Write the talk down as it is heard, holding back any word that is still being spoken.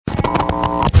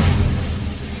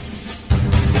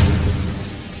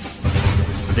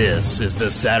This is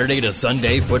the Saturday to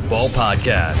Sunday Football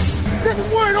Podcast. This is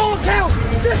where it all counts.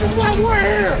 This is why we're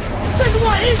here. This is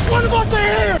why each one of us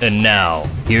are here. And now,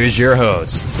 here's your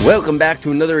host. Welcome back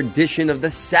to another edition of the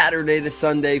Saturday to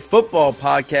Sunday Football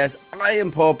Podcast. I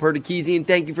am Paul Perticchese, and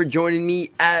thank you for joining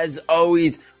me. As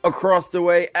always, across the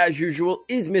way, as usual,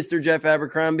 is Mr. Jeff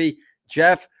Abercrombie.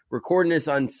 Jeff, recording this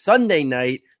on Sunday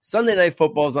night. Sunday Night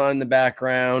Football's on in the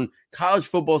background. College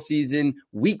football season,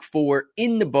 week 4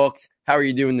 in the books. How are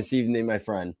you doing this evening, my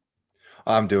friend?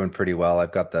 I'm doing pretty well.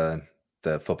 I've got the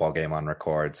football game on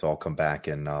record, so I'll come back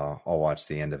and I'll watch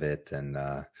the end of it. And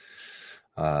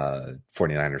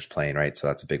 49ers playing, right? So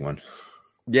that's a big one.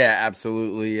 Yeah,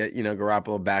 absolutely.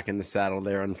 Garoppolo back in the saddle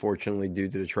there, unfortunately, due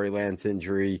to the Trey Lance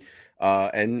injury.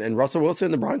 And Russell Wilson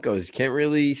and the Broncos can't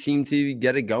really seem to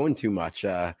get it going too much.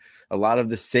 A lot of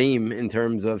the same in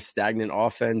terms of stagnant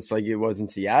offense like it was in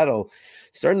Seattle.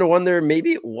 Starting to wonder,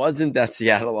 maybe it wasn't that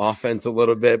Seattle offense a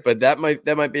little bit, but that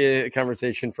might be a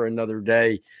conversation for another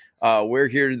day. We're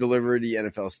here to deliver the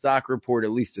NFL stock report,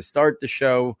 at least to start the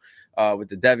show, with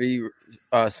the Devy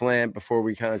slant before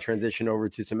we kind of transition over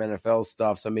to some NFL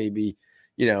stuff. So maybe,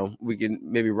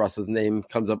 maybe Russell's name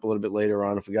comes up a little bit later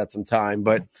on if we got some time.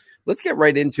 But let's get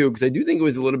right into it because I do think it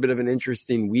was a little bit of an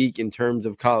interesting week in terms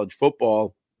of college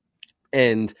football.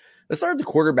 And let's start at the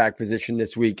quarterback position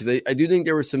this week because I do think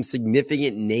there were some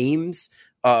significant names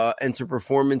and some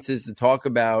performances to talk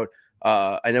about.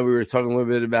 I know we were talking a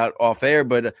little bit about off air,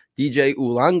 but DJ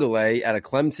Uiagalelei out of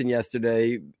Clemson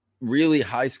yesterday, really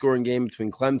high scoring game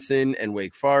between Clemson and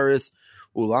Wake Forest.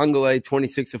 Uiagalelei,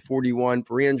 26 of 41,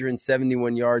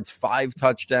 371 yards, 5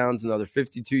 touchdowns, another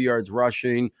 52 yards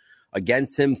rushing.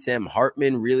 Against him, Sam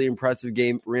Hartman, really impressive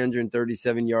game,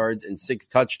 337 yards and 6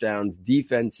 touchdowns.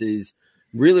 Defenses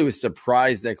really was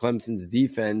surprised that Clemson's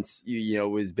defense,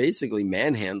 was basically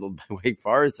manhandled by Wake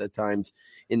Forest at times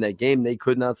in that game. They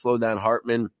could not slow down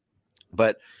Hartman,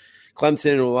 but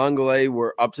Clemson and Uiagalelei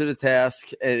were up to the task.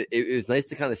 And it was nice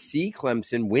to kind of see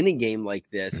Clemson win a game like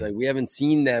this. Like, we haven't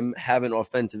seen them have an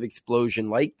offensive explosion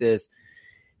like this.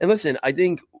 And listen, I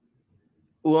think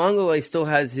Uiagalelei still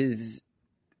has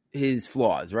his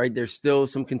flaws, right? There's still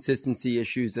some consistency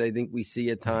issues that I think we see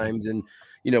at times. And,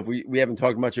 we haven't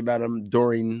talked much about him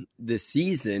during this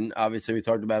season. Obviously, we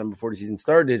talked about him before the season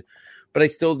started. But I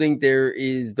still think there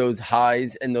is those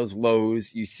highs and those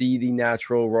lows. You see the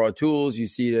natural raw tools. You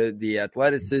see the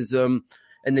athleticism.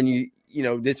 And then,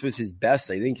 this was his best,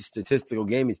 I think, statistical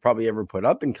game he's probably ever put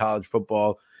up in college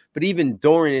football. But even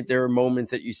during it, there are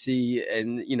moments that you see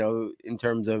and, in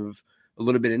terms of a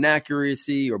little bit of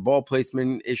inaccuracy or ball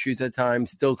placement issues at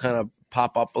times still kind of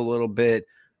pop up a little bit.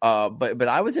 But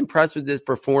I was impressed with this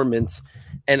performance.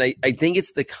 And I think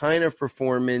it's the kind of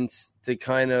performance to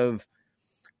kind of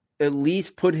at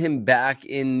least put him back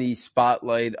in the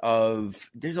spotlight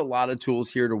of there's a lot of tools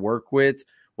here to work with.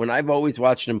 When I've always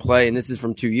watched him play, and this is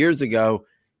from 2 years ago,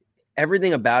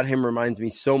 everything about him reminds me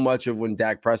so much of when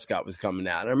Dak Prescott was coming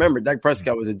out. And I remember Dak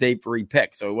Prescott was a day 3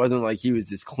 pick, so it wasn't like he was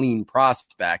this clean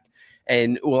prospect.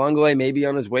 And Uiagalelei may be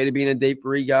on his way to being a day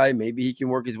 3 guy. Maybe he can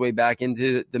work his way back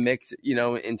into the mix,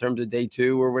 in terms of day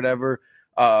 2 or whatever.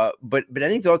 But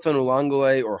any thoughts on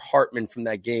Uiagalelei or Hartman from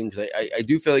that game? Because I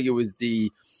do feel like it was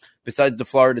besides the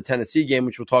Florida-Tennessee game,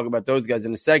 which we'll talk about those guys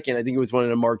in a second, I think it was one of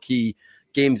the marquee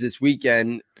games this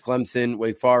weekend, Clemson,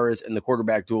 Wake Forest, and the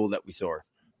quarterback duel that we saw.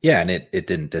 Yeah, and it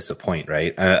didn't disappoint,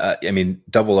 right?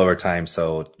 Double overtime,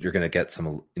 so you're going to get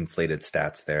some inflated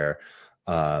stats there.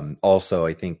 Also,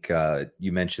 I think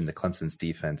you mentioned the Clemson's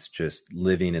defense just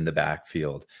living in the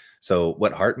backfield. So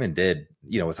what Hartman did,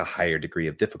 was a higher degree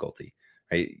of difficulty,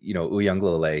 right?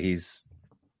 Uiagalelei, he's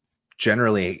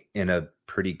generally in a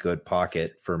pretty good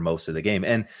pocket for most of the game.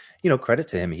 And, credit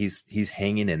to him, he's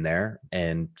hanging in there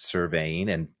and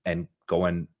surveying and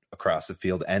going across the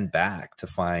field and back to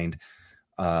find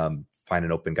an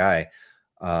open guy.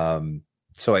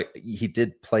 So he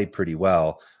did play pretty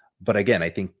well. But again, I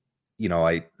think,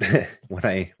 when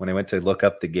I went to look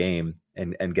up the game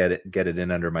and get it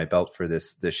in under my belt for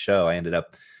this show, I ended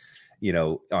up,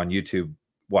 on YouTube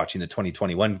watching the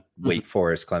 2021 Wake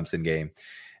Forest Clemson game.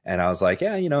 And I was like,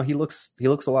 yeah, he looks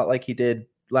a lot like he did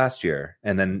last year.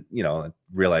 And then,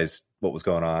 realized what was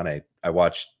going on. I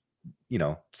watched,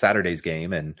 Saturday's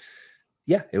game, and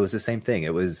yeah, it was the same thing.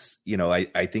 It was,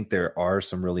 I think there are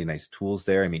some really nice tools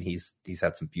there. I mean, he's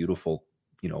had some beautiful,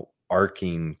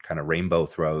 arcing kind of rainbow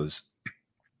throws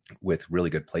with really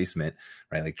good placement,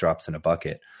 right? Like drops in a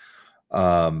bucket.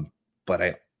 But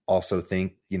I also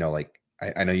think,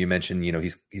 I know you mentioned,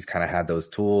 he's kind of had those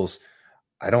tools.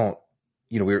 I don't,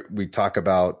 we talk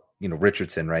about,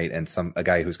 Richardson, right? And a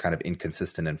guy who's kind of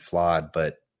inconsistent and flawed,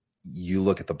 but you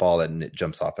look at the ball and it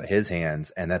jumps off of his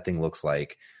hands, and that thing looks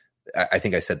like, I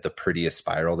think I said, the prettiest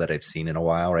spiral that I've seen in a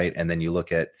while, right? And then you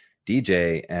look at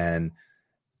DJ, and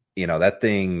that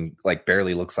thing like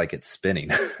barely looks like it's spinning.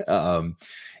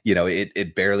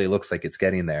 It barely looks like it's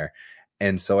getting there.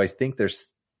 And so I think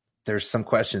there's some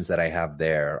questions that I have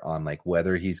there on like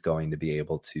whether he's going to be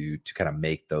able to kind of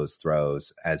make those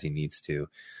throws as he needs to.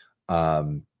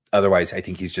 Otherwise, I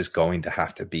think he's just going to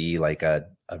have to be like a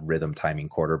rhythm timing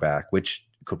quarterback, which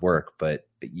could work, but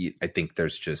I think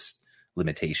there's just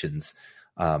limitations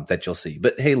that you'll see.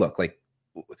 But hey, look, like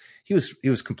he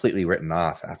was completely written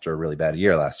off after a really bad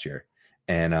year last year.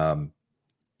 And,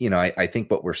 I think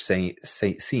what we're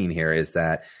seeing here is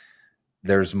that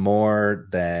there's more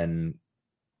than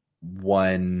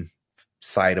one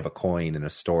side of a coin in a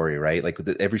story, right? Like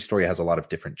every story has a lot of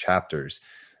different chapters.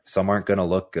 Some aren't going to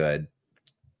look good.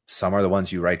 Some are the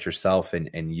ones you write yourself, and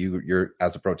you're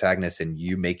as a protagonist, and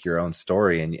you make your own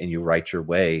story, and you write your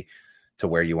way to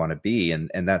where you want to be.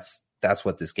 And that's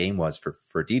what this game was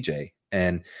for DJ.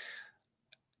 And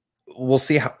we'll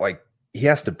see how, like, he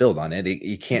has to build on it.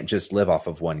 He can't just live off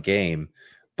of one game.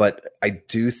 But I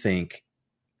do think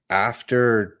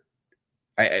after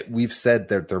we've said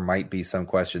that there might be some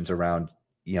questions around,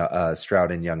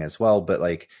 Stroud and Young as well. But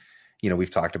like, we've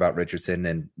talked about Richardson,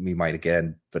 and we might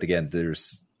again, but again,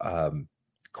 there's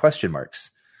question marks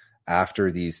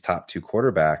after these top two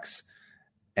quarterbacks.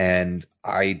 And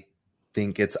I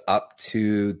think it's up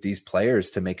to these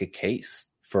players to make a case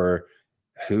for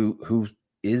who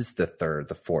is the third,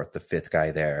 the fourth, the fifth guy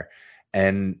there.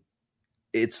 And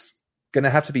it's going to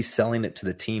have to be selling it to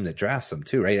the team that drafts them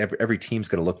too, right? Every team's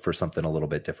going to look for something a little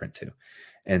bit different too.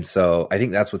 And so I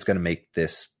think that's what's going to make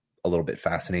this a little bit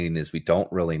fascinating, is we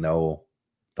don't really know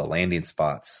the landing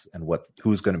spots and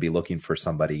who's going to be looking for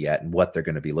somebody yet and what they're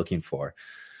going to be looking for.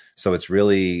 So it's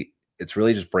really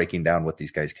just breaking down what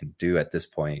these guys can do at this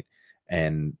point.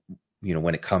 And,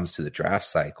 when it comes to the draft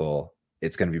cycle,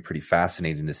 it's going to be pretty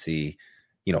fascinating to see,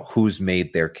 who's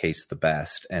made their case the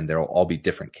best, and there'll all be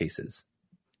different cases.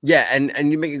 Yeah.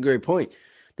 And you make a great point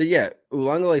that,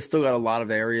 Uiagalelei still got a lot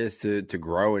of areas to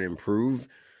grow and improve.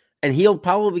 And he'll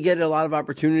probably get a lot of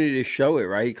opportunity to show it,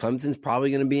 right? Clemson's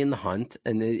probably going to be in the hunt,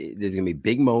 and there's going to be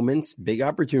big moments, big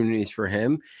opportunities for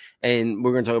him. And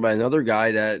we're going to talk about another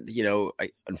guy that,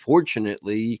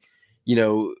 unfortunately,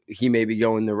 he may be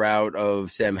going the route of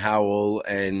Sam Howell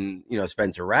and,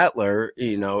 Spencer Rattler,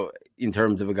 in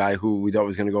terms of a guy who we thought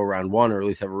was going to go round one or at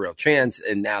least have a real chance.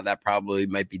 And now that probably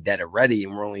might be dead already,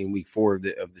 and we're only in week 4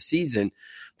 of the season.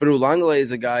 But Uiagalelei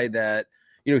is a guy that,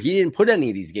 he didn't put any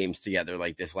of these games together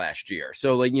like this last year.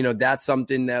 So, that's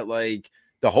something that,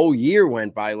 the whole year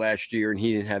went by last year and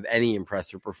he didn't have any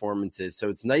impressive performances. So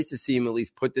it's nice to see him at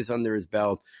least put this under his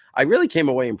belt. I really came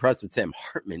away impressed with Sam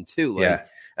Hartman, too. Yeah.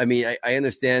 I mean, I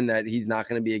understand that he's not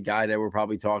going to be a guy that we're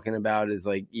probably talking about as,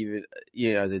 even,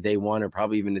 as a day 1 or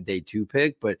probably even a day 2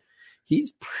 pick. But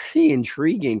he's pretty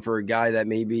intriguing for a guy that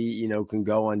maybe, can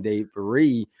go on day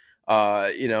 3.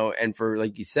 And for,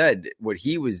 like you said, what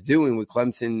he was doing with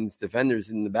Clemson's defenders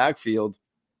in the backfield,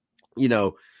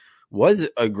 was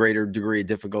a greater degree of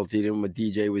difficulty than what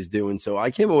DJ was doing. So I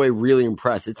came away really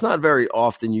impressed. It's not very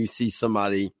often you see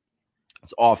somebody's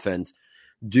offense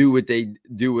do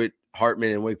what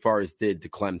Hartman and Wake Forest did to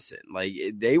Clemson. Like,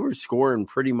 they were scoring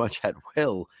pretty much at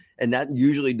will. And that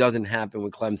usually doesn't happen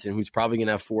with Clemson, who's probably going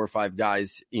to have 4 or 5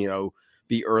 guys,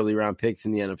 be early round picks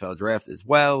in the NFL draft as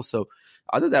well. So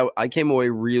other than that, I came away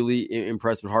really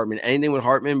impressed with Hartman. Anything with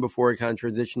Hartman before I kind of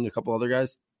transitioned to a couple other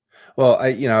guys? Well,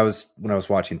 when I was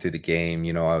watching through the game,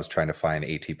 I was trying to find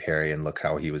A.T. Perry and look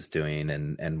how he was doing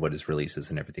and what his releases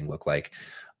and everything looked like.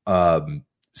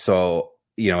 So,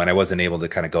 and I wasn't able to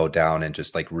kind of go down and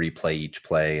just like replay each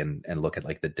play and look at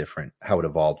like the different, how it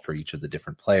evolved for each of the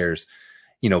different players,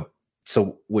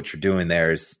 So what you're doing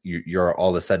there is you're all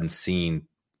of a sudden seeing,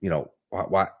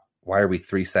 why are we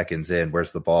 3 seconds in?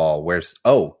 Where's the ball?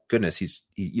 Oh goodness,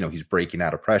 he's breaking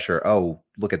out of pressure. Oh,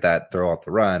 look at that throw off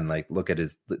the run. Like, look at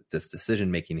this decision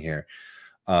making here.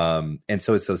 And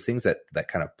so it's those things that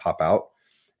kind of pop out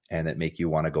and that make you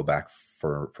want to go back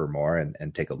for more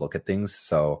and take a look at things.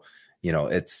 So,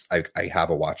 I have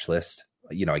a watch list,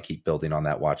 I keep building on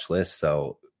that watch list.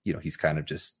 So, he's kind of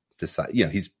just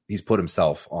he's put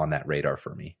himself on that radar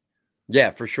for me.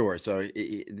 Yeah, for sure. So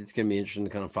it's going to be interesting to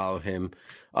kind of follow him.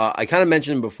 I kind of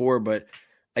mentioned him before, but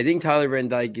I think Tyler Van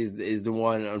Dyke is the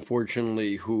one,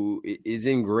 unfortunately, who is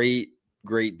in great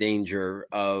danger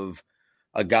of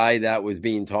a guy that was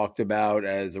being talked about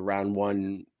as a round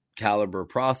 1 caliber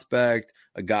prospect,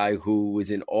 a guy who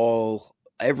was in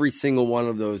every single one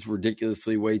of those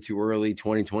ridiculously way too early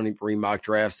 2023 mock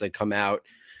drafts that come out,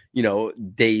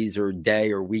 days or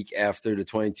day or week after the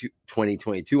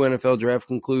 2022 NFL draft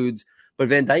concludes. But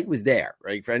Van Dyke was there,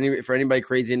 right? For anybody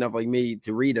crazy enough like me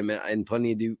to read him, and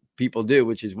plenty of people do,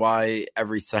 which is why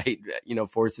every site,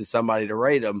 forces somebody to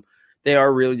write them. They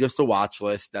are really just a watch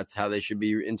list. That's how they should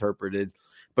be interpreted.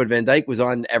 But Van Dyke was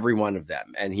on every one of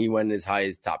them, and he went as high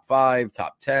as top 5,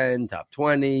 top 10, top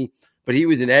 20. But he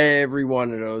was in every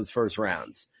one of those first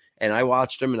rounds. And I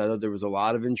watched him, and I thought there was a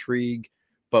lot of intrigue.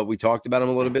 But we talked about him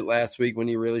a little bit last week when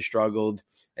he really struggled.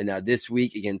 And now this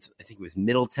week against, I think it was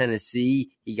Middle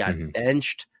Tennessee, he got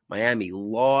benched. Miami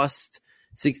lost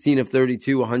 16 of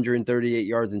 32, 138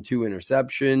 yards and 2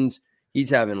 interceptions. He's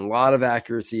having a lot of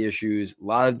accuracy issues, a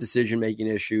lot of decision-making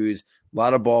issues, a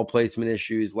lot of ball placement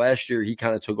issues. Last year, he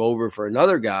kind of took over for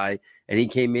another guy, and he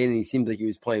came in and he seemed like he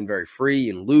was playing very free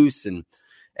and loose.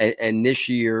 And this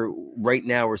year, right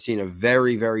now, we're seeing a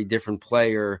very, very different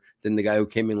player than the guy who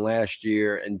came in last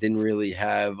year and didn't really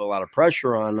have a lot of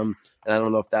pressure on him. And I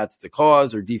don't know if that's the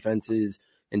cause or defenses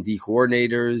and D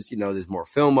coordinators. There's more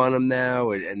film on him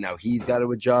now, and now he's got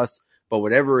to adjust. But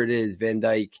whatever it is, Van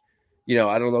Dyke,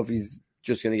 I don't know if he's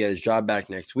just going to get his job back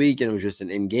next week and it was just an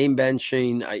in-game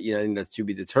benching. I think that's to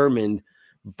be determined.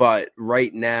 But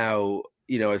right now,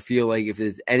 I feel like if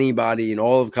there's anybody in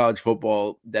all of college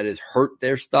football that has hurt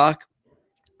their stock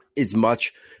as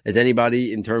much as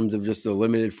anybody in terms of just the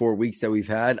limited 4 weeks that we've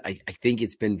had, I think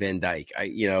it's been Van Dyke.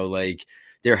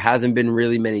 There hasn't been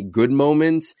really many good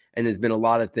moments, and there's been a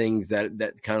lot of things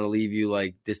that kind of leave you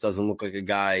like, this doesn't look like a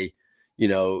guy,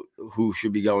 who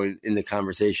should be going in the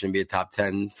conversation and be a top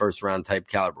 10 first round type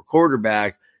caliber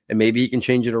quarterback. And maybe he can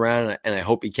change it around, and I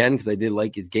hope he can, because I did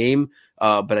like his game.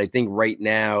 But I think right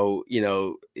now,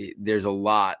 there's a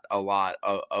lot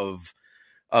of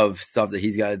stuff that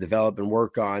he's got to develop and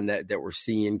work on that we're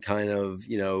seeing kind of,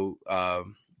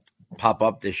 pop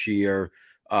up this year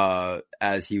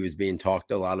as he was being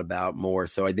talked a lot about more.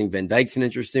 So I think Van Dyke's an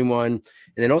interesting one.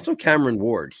 And then also Cameron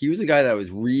Ward. He was a guy that I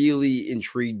was really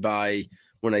intrigued by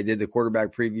when I did the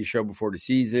quarterback preview show before the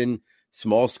season.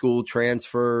 Small school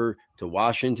transfer to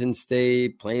Washington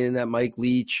State, playing in that Mike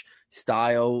Leach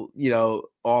style,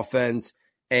 offense.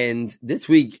 And this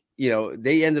week,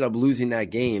 they ended up losing that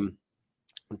game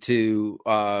to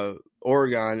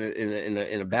Oregon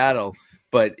in a battle.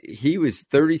 But he was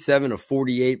 37 of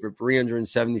 48 for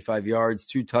 375 yards,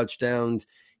 2 touchdowns.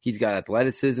 He's got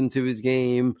athleticism to his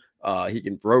game. He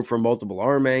can throw from multiple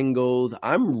arm angles.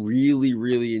 I'm really,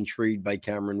 really intrigued by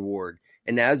Cameron Ward.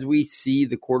 And as we see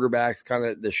the quarterbacks kind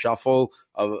of the shuffle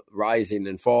of rising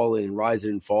and falling and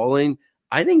rising and falling,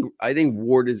 I think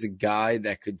Ward is a guy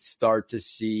that could start to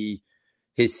see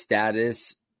his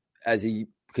status as he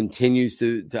continues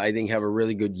to I think have a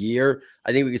really good year.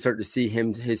 I think we can start to see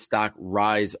his stock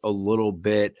rise a little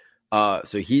bit.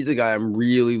 So he's a guy I'm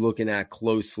really looking at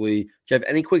closely. Jeff,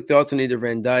 any quick thoughts on either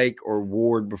Van Dyke or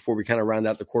Ward before we kind of round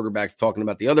out the quarterbacks, talking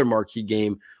about the other marquee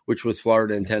game, which was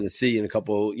Florida and Tennessee, and a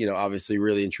couple, obviously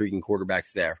really intriguing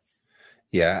quarterbacks there?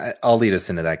 Yeah, I'll lead us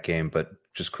into that game, but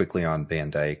just quickly on Van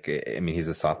Dyke. I mean, he's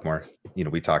a sophomore.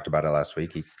 We talked about it last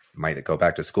week. He might go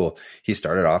back to school. He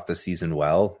started off the season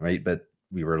well, right? But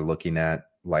we were looking at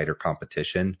lighter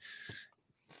competition.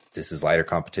 This is lighter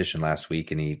competition last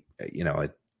week, and he,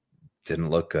 it didn't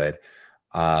look good.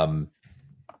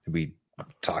 We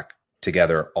talk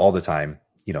together all the time.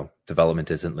 Development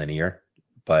isn't linear,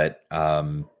 but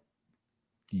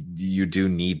you do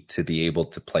need to be able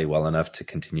to play well enough to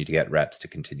continue to get reps, to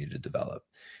continue to develop.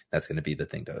 That's going to be the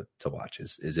thing to watch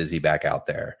is he back out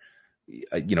there?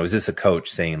 Is this a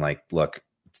coach saying like, look,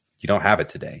 you don't have it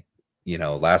today.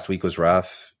 Last week was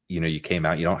rough. You came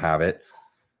out, you don't have it.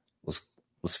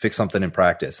 Let's fix something in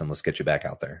practice and let's get you back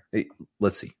out there. Hey,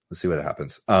 let's see what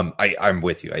happens. I'm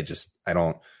with you. I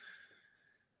don't,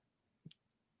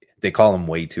 they call them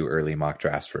way too early mock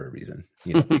drafts for a reason,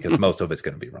 because most of it's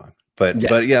going to be wrong. But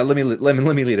yeah, let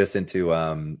me lead us into,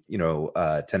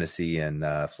 Tennessee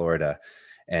and Florida.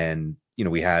 And,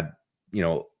 we had,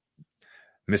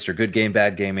 Mr. Good Game,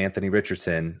 Bad Game, Anthony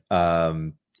Richardson,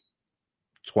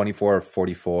 24 of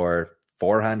 44,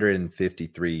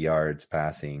 453 yards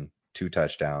passing, 2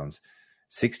 touchdowns,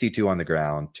 62 on the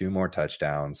ground, 2 more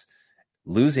touchdowns,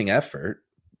 losing effort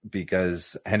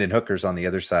because Hendon Hooker's on the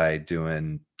other side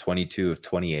doing 22 of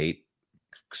 28,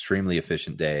 extremely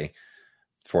efficient day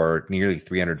for nearly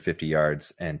 350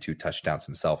 yards and 2 touchdowns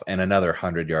himself, and another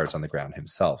 100 yards on the ground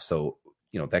himself. So,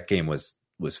 that game was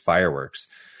fireworks.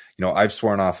 I've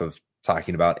sworn off of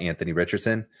talking about Anthony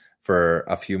Richardson for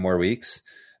a few more weeks.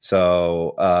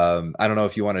 So I don't know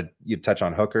if you touch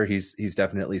on Hooker. He's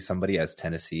definitely somebody, as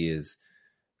Tennessee is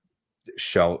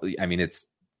show. I mean, it's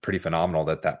pretty phenomenal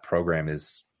that program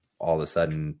is all of a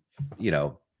sudden,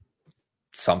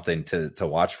 something to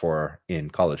watch for in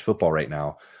college football right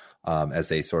now, as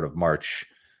they sort of march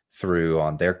through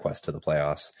on their quest to the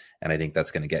playoffs. And I think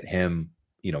that's going to get him,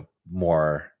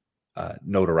 more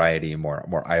notoriety,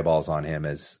 more eyeballs on him,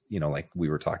 as like we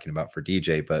were talking about for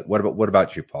DJ. But what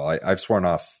about you, Paul? I've sworn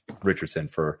off Richardson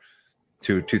for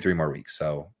 3 more weeks,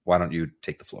 so why don't you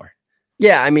take the floor?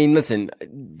 Yeah, I mean, listen,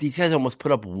 these guys almost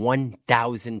put up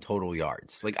 1,000 total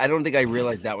yards. Like, I don't think I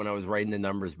realized that when I was writing the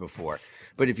numbers before.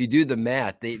 But if you do the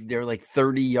math, they're like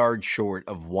 30 yards short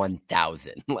of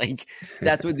 1,000. Like,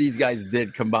 that's what these guys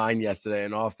did combined yesterday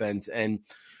in offense. And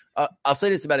I'll say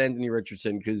this about Anthony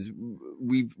Richardson, because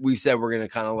we've said we're going to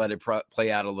kind of let it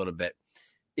play out a little bit.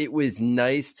 It was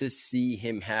nice to see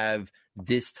him have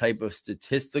this type of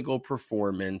statistical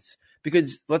performance,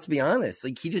 because let's be honest,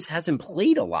 like, he just hasn't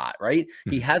played a lot, right?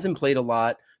 He hasn't played a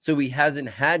lot, so he hasn't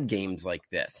had games like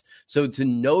this. So to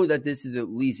know that this is at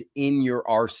least in your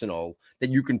arsenal,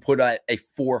 that you can put out a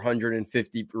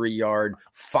 453-yard,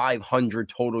 500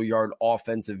 total yard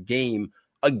offensive game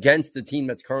against a team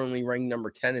that's currently ranked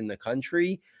number 10 in the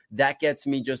country, that gets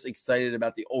me just excited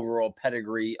about the overall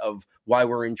pedigree of why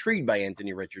we're intrigued by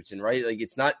Anthony Richardson, right? Like,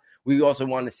 it's not, we also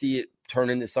want to see it turn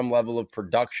into some level of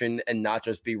production and not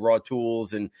just be raw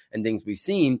tools and things we've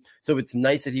seen. So it's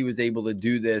nice that he was able to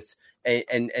do this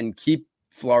and keep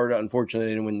Florida. Unfortunately,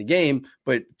 they didn't win the game,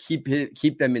 but keep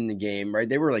them in the game, right?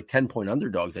 They were like 10-point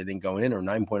underdogs, I think, going in, or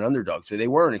 9-point underdogs. So they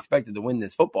weren't expected to win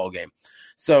this football game.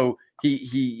 So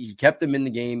he kept them in the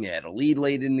game. He had a lead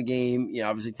late in the game.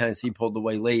 Obviously Tennessee pulled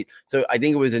away late. So I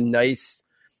think it was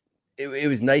it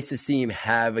was nice to see him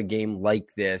have a game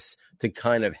like this to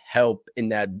kind of help in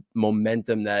that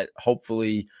momentum that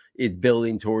hopefully is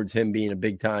building towards him being a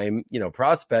big time,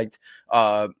 prospect.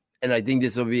 And I think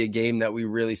this will be a game that we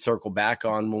really circle back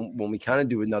on when we kind of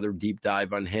do another deep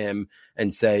dive on him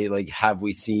and say, like, have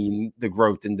we seen the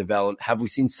growth and development? Have we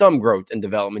seen some growth and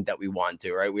development that we want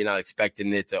to, right? We're not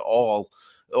expecting it to all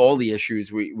the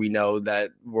issues we know that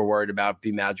we're worried about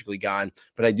be magically gone.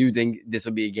 But I do think this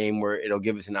will be a game where it'll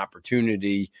give us an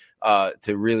opportunity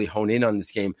to really hone in on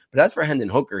this game. But as for Hendon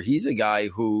Hooker, he's a guy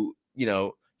who,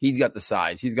 he's got the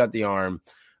size, he's got the arm,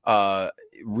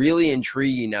 really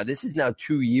intriguing. Now, this is now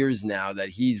 2 years now that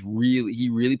he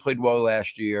really played well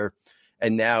last year,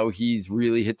 and now he's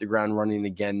really hit the ground running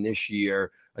again this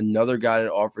year. Another guy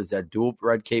that offers that dual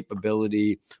threat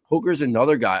capability. Hooker's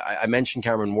another guy. I mentioned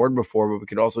Cameron Ward before, but we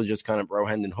could also just kind of throw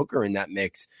Hendon Hooker in that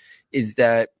mix. Is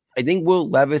that I think Will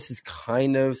Levis is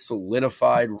kind of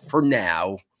solidified for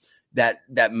now that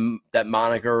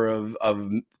moniker of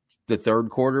the third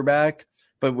quarterback.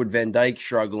 But with Van Dyke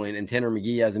struggling and Tanner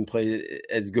McGee hasn't played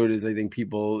as good as I think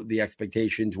the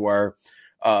expectations were,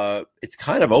 it's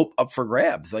kind of up for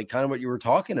grabs, like kind of what you were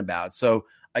talking about. So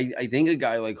I think a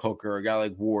guy like Hooker, a guy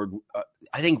like Ward,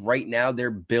 I think right now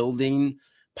they're building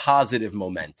positive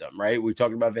momentum, right? We're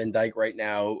talking about Van Dyke right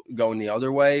now going the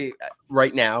other way.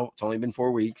 Right now, it's only been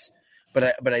 4 weeks.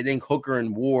 But I think Hooker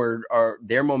and Ward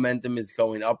their momentum is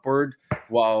going upward,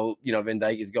 while Van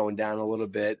Dyke is going down a little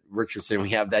bit. Richardson, we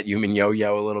have that human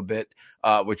yo-yo a little bit,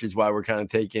 which is why we're kind of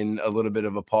taking a little bit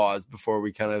of a pause before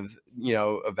we kind of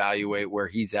evaluate where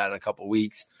he's at in a couple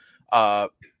weeks.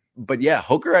 But yeah,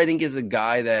 Hooker I think is a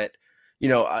guy that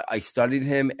I studied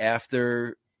him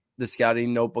after the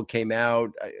scouting notebook came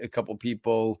out. A couple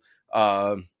people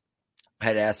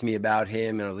had asked me about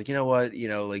him, and I was like, you know what,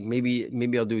 like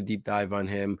maybe I'll do a deep dive on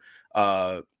him.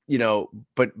 But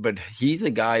he's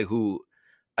a guy who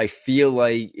I feel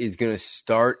like is going to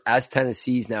start as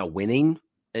Tennessee's now winning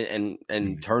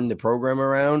and turn the program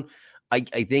around. I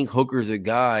think Hooker's a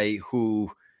guy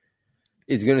who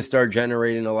is going to start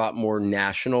generating a lot more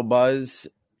national buzz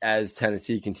as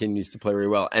Tennessee continues to play really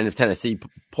well. And if Tennessee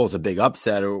pulls a big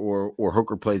upset or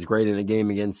Hooker plays great in a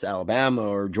game against Alabama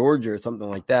or Georgia or something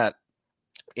like that,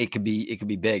 it could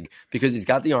be big, because he's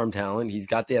got the arm talent, he's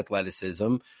got the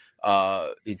athleticism,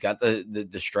 he's got the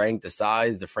strength, the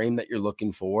size, the frame that you're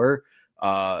looking for.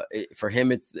 For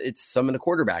him, it's some of the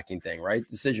quarterbacking thing, right?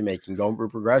 Decision making, going for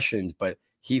progressions, but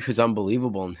he was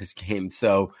unbelievable in this game.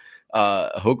 So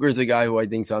Hooker's a guy who I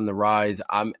think is on the rise.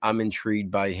 I'm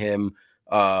intrigued by him.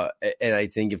 And I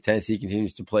think if Tennessee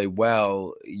continues to play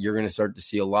well, you're going to start to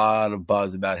see a lot of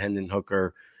buzz about Hendon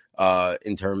Hooker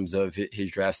in terms of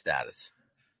his draft status.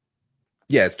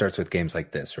 Yeah, it starts with games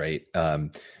like this, right?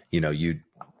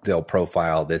 They'll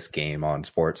profile this game on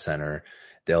SportsCenter.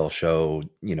 They'll show,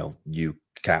 you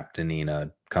captaining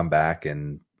a comeback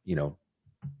and,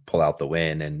 pull out the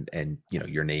win and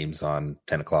your name's on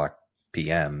 10:00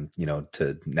 p.m.,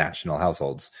 to national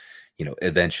households.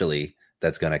 Eventually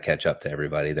that's going to catch up to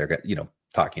everybody. They're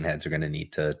talking heads are going to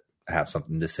need to have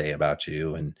something to say about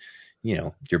you, and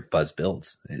your buzz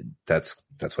builds. That's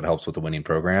what helps with the winning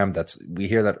program. We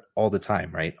hear that all the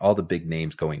time, right? All the big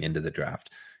names going into the draft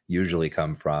usually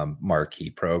come from marquee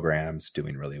programs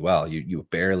doing really well. You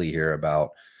barely hear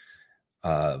about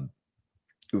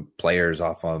players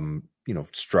off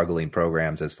struggling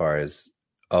programs as far as,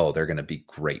 oh, they're going to be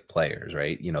great players,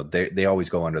 right? They always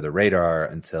go under the radar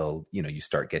until you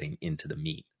start getting into the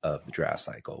meat of the draft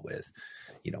cycle with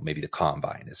maybe the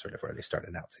combine is sort of where they start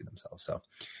announcing themselves. So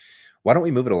why don't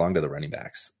we move it along to the running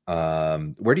backs?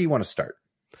 Where do you want to start?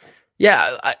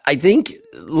 Yeah, I think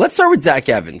let's start with Zach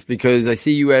Evans, because I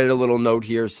see you added a little note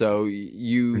here. So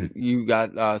you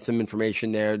got some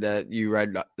information there that you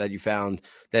read, that you found,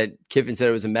 that Kiffin said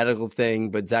it was a medical thing,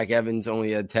 but Zach Evans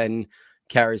only had 10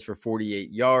 carries for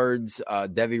 48 yards.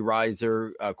 Devi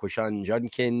Reiser, Quashon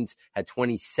Judkins had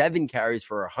 27 carries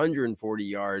for 140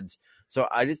 yards. So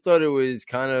I just thought it was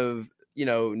kind of,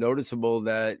 noticeable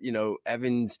that,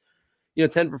 Evans,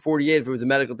 10 for 48, if it was a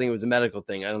medical thing, it was a medical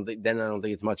thing. I don't think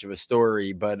it's much of a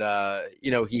story, but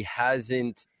he's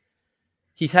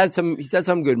had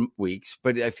some good weeks,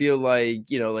 but I feel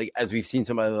like, as we've seen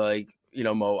somebody like,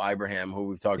 Mo Ibrahim, who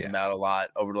we've talked about a lot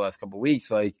over the last couple of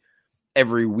weeks, like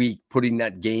every week putting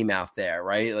that game out there,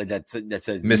 right? Like that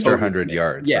says Mr. 100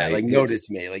 yards. Yeah. Right? Like notice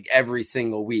me, like every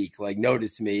single week, like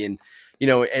notice me. And,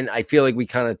 and I feel like we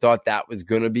kind of thought that was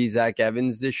going to be Zach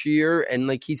Evans this year. And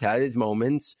like, he's had his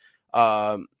moments.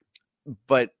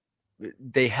 But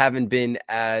they haven't been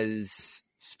as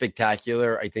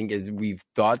spectacular, I think, as we've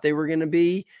thought they were going to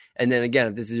be. And then again,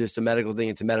 if this is just a medical thing,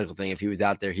 it's a medical thing. If he was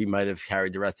out there, he might have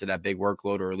carried the rest of that big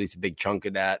workload, or at least a big chunk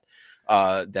of that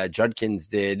Judkins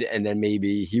did. And then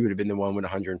maybe he would have been the one with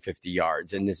 150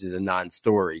 yards. And this is a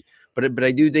non-story. But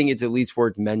I do think it's at least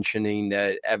worth mentioning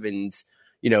that Evans,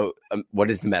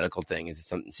 what is the medical thing? Is it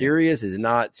something serious? Is it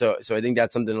not? So I think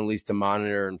that's something at least to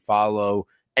monitor and follow.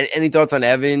 Any thoughts on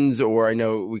Evans? Or I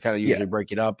know we kind of usually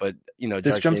break it up, but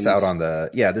this jumps out on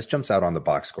the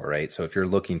box score, right? So if you're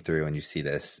looking through and you see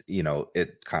this,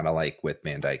 it kind of like with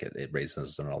Van Dyke, it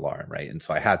raises an alarm, right? And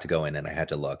so I had to go in and I had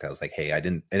to look. I was like, hey, I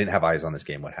didn't have eyes on this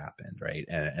game. What happened, right?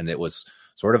 And it was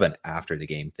sort of an after the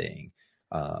game thing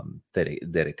that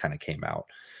it kind of came out.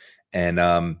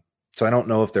 And so I don't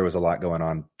know if there was a lot going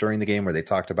on during the game where they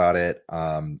talked about it.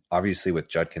 Obviously, with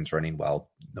Judkins running well,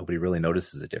 nobody really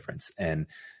notices a difference, and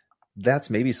that's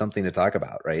maybe something to talk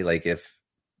about, right? Like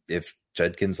if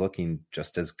Judkins looking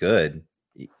just as good,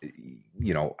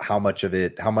 how much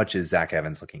is Zach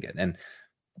Evans looking good? And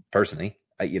personally,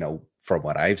 from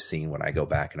what I've seen when I go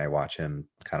back and I watch him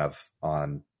kind of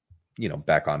on,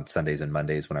 back on Sundays and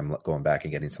Mondays when I'm going back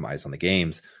and getting some eyes on the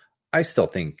games, I still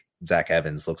think Zach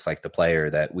Evans looks like the player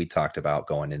that we talked about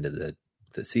going into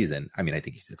the season. I mean, I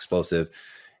think he's explosive.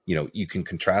 You can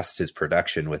contrast his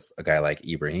production with a guy like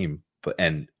Ibrahim,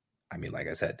 and I mean, like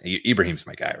I said, Ibrahim's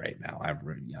my guy right now.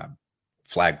 I'm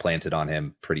flag planted on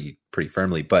him pretty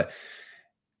firmly, but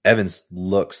Evans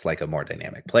looks like a more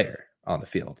dynamic player on the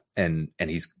field, and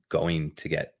he's going to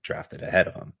get drafted ahead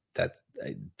of him. That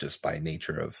just by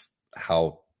nature of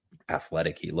how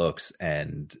athletic he looks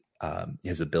and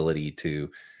his ability to,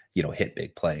 hit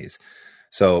big plays.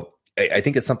 So I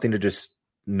think it's something to just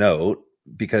note,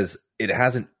 because it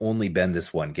hasn't only been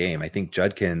this one game. I think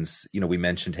Judkins, we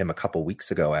mentioned him a couple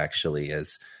weeks ago, actually,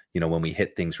 as, when we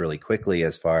hit things really quickly,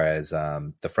 as far as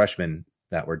the freshmen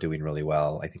that were doing really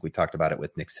well. I think we talked about it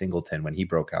with Nick Singleton when he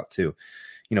broke out too.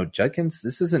 Judkins,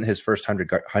 this isn't his first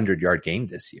 100-yard game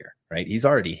this year, right? He's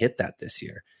already hit that this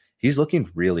year. He's looking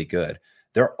really good.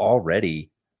 They're already,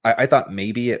 I thought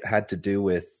maybe it had to do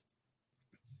with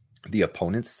the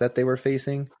opponents that they were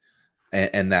facing,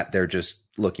 and that they're just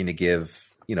looking to give,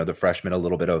 the freshman a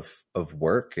little bit of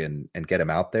work and get him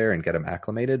out there and get him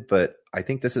acclimated. But I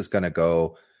think this is going to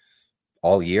go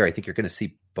all year. I think you're going to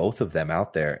see both of them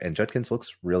out there, and Judkins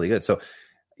looks really good. So,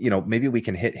 maybe we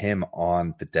can hit him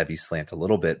on the Debbie slant a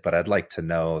little bit, but I'd like to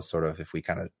know sort of if we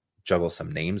kind of juggle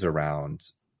some names around,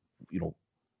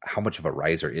 how much of a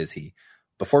riser is he?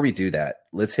 Before we do that,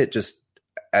 let's hit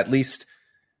at least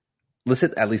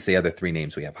the other three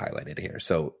names we have highlighted here.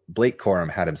 So Blake Corum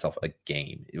had himself a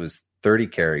game. It was 30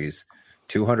 carries,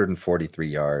 243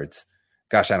 yards.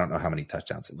 Gosh, I don't know how many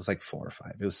touchdowns. It was like 4 or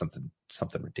 5. It was something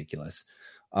ridiculous.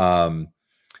 And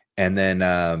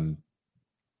then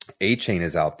A-Chain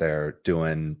is out there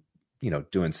doing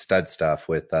stud stuff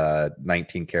with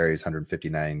 19 carries,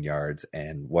 159 yards,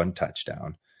 and 1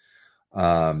 touchdown.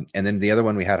 And then the other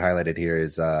one we had highlighted here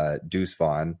is Deuce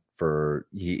Vaughn.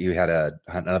 He had a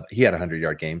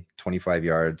 100-yard game, 25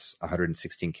 yards,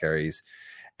 116 carries.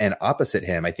 And opposite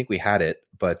him, I think we had it,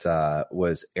 but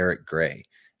was Eric Gray.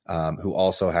 who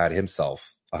also had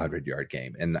himself a 100-yard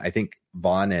game. And I think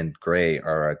Vaughn and Gray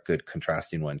are a good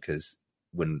contrasting one, because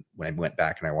when I went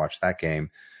back and I watched that game,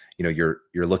 you're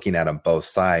looking at them both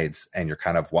sides, and you're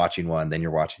kind of watching one, then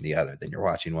you're watching the other, then you're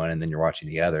watching one, and then you're watching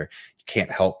the other. You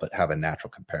can't help but have a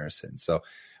natural comparison. So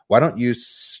why don't you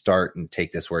start and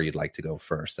take this where you'd like to go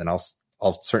first? And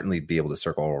I'll certainly be able to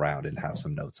circle around and have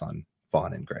some notes on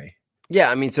Vaughn and Gray. Yeah,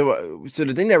 I mean, so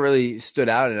the thing that really stood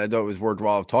out and I thought was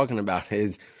worthwhile talking about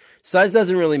is size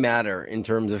doesn't really matter in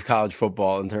terms of college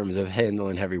football, in terms of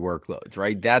handling heavy workloads,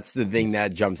 right? That's the thing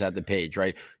that jumps at the page,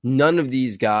 right? None of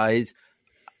these guys,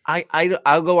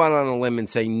 I'll go out on a limb and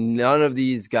say none of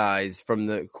these guys from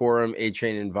the Corum,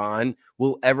 A-Chain, and Vaughn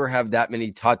will ever have that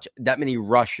many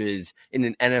rushes in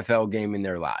an NFL game in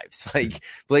their lives. Like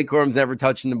Blake Corum's never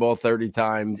touching the ball 30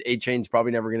 times. A-Chain's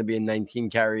probably never going to be a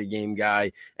 19 carry a game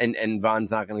guy, and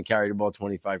Vaughn's not going to carry the ball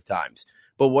 25 times.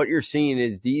 But what you're seeing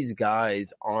is these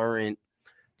guys are,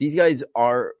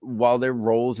 while their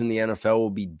roles in the NFL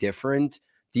will be different,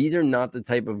 these are not the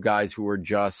type of guys who are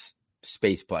just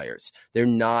space players. They're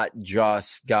not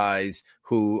just guys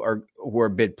who are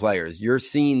bid players. You're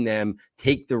seeing them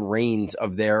take the reins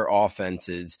of their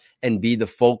offenses and be the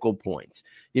focal points.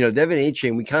 Devin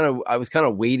A-Chain, I was kind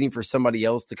of waiting for somebody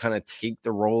else to kind of take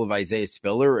the role of Isaiah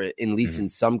Spiller, at least in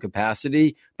some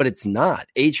capacity, but it's not.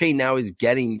 A-Chain now is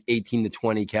getting 18 to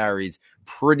 20 carries,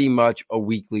 pretty much a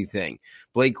weekly thing.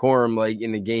 Blake Corum, like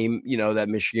in the game, that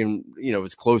Michigan,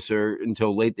 was closer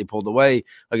until late. They pulled away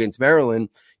against Maryland.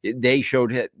 They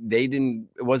showed it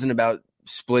wasn't about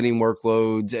splitting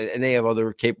workloads, and they have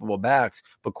other capable backs,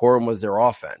 but Corum was their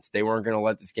offense. They weren't going to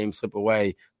let this game slip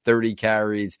away. 30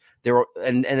 carries.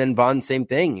 And then Vaughn, same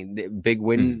thing. Big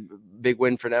win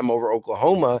for them over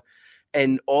Oklahoma.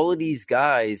 And all of these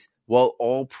guys, while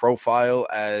all profile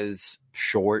as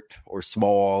short or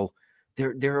small,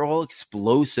 they're all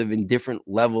explosive in different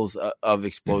levels of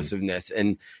explosiveness.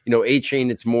 And, A-Chain,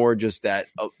 it's more just that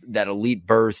elite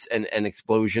burst and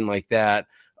explosion like that.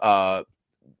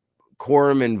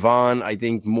 Corum and Vaughn, I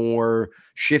think more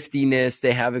shiftiness.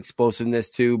 They have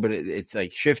explosiveness too, but it's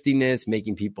like shiftiness,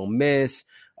 making people miss.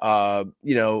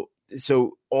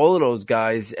 So all of those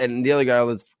guys, and the other guy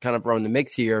that's kind of thrown the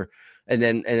mix here, and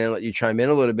then let you chime in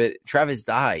a little bit. Travis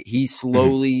Dye, he's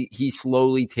slowly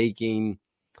taking.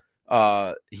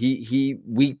 He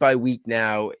week by week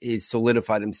now is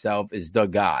solidified himself as the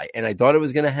guy, and I thought it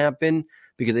was going to happen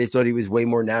because they thought he was way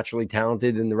more naturally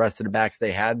talented than the rest of the backs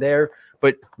they had there.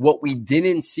 But what we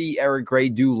didn't see Eric Gray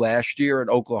do last year at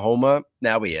Oklahoma,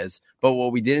 now he is. But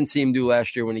what we didn't see him do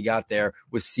last year when he got there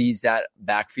was seize that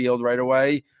backfield right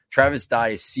away. Travis Dye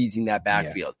is seizing that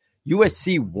backfield. Yeah.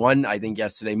 USC won, I think,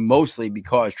 yesterday, mostly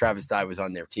because Travis Dye was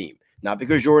on their team. Not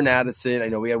because Jordan Addison, I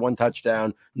know we had one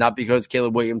touchdown, not because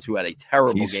Caleb Williams, who had a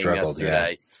terrible game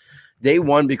yesterday. Yeah. They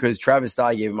won because Travis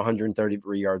Dye gave him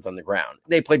 133 yards on the ground.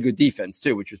 They played good defense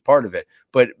too, which was part of it.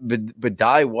 But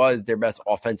Dye was their best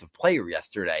offensive player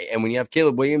yesterday. And when you have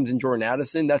Caleb Williams and Jordan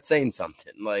Addison, that's saying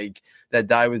something. Like that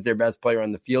Dye was their best player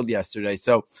on the field yesterday.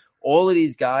 So all of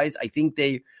these guys, I think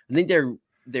their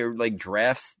like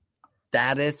draft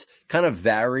status kind of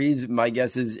varies. My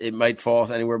guess is it might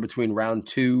fall anywhere between round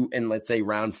 2 and let's say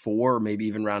round 4, or maybe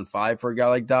even round 5 for a guy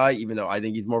like Dye, even though I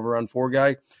think he's more of a round 4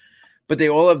 guy. But they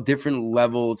all have different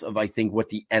levels of, I think, what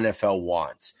the NFL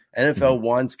wants. NFL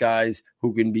wants guys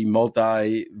who can be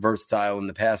multi-versatile in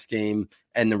the pass game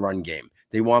and the run game.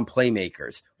 They want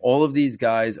playmakers. All of these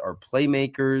guys are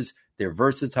playmakers. They're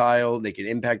versatile. They can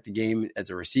impact the game as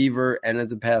a receiver and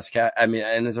as a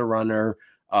and as a runner.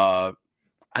 I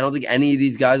don't think any of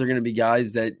these guys are going to be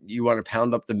guys that you want to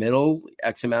pound up the middle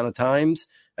X amount of times.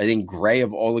 I think Gray,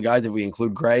 of all the guys, if we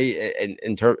include Gray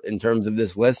in terms of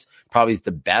this list, probably is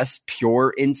the best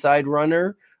pure inside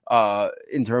runner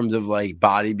in terms of like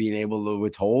body being able to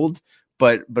withhold.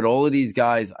 But all of these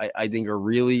guys, I think, are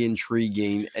really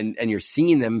intriguing, and you're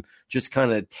seeing them just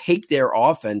kind of take their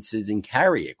offenses and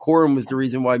carry it. Corum was the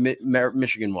reason why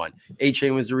Michigan won.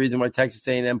 A-Chain was the reason why Texas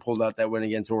A&M pulled out that win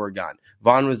against Oregon.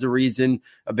 Vaughn was a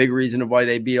big reason of why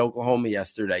they beat Oklahoma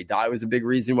yesterday. Dye was a big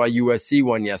reason why USC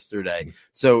won yesterday.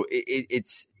 So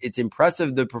it's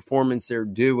impressive the performance they're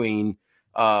doing.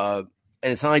 And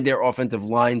it's not like their offensive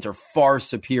lines are far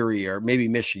superior, maybe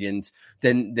Michigan's,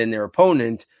 than their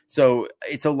opponent. So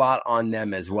it's a lot on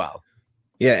them as well.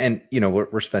 Yeah, and,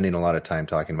 we're spending a lot of time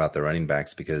talking about the running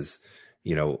backs because,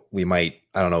 we might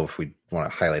 – I don't know if we want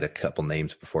to highlight a couple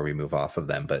names before we move off of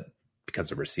them, but because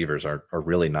the receivers are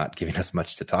really not giving us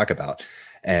much to talk about.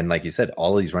 And like you said,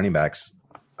 all of these running backs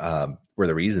were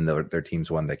the reason their teams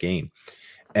won the game.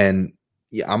 And,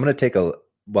 yeah, I'm going to take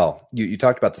you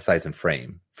talked about the size and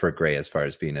frame. for Gray as far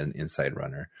as being an inside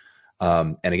runner.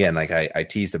 And again, like I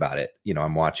teased about it, you know,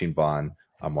 I'm watching Vaughn,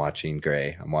 I'm watching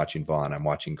Gray, I'm watching Vaughn, I'm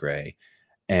watching Gray.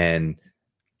 And,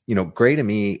 you know, Gray to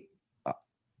me,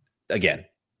 again,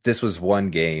 this was one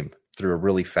game through a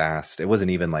really fast, it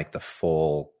wasn't even like the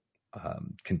full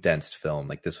condensed film.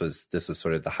 Like this was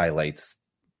sort of the highlights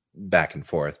back and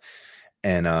forth.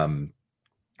 And,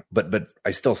 but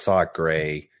I still saw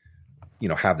Gray, you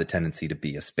know, have the tendency to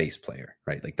be a space player,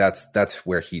 right? Like that's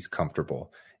where he's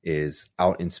comfortable, is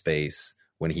out in space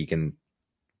when he can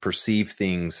perceive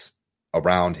things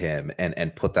around him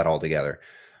and put that all together.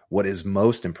 What is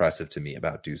most impressive to me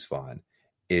about Deuce Vaughn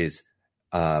is,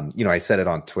 you know, I said it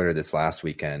on Twitter this last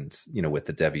weekend, you know, with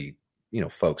the Devy, you know,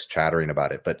 folks chattering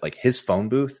about it, but like his phone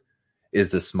booth is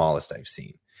the smallest I've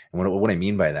seen. And what I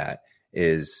mean by that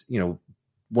is, you know,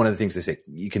 one of the things they say,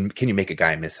 can you make a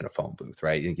guy miss in a phone booth,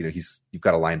 right? You know, you've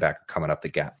got a linebacker coming up the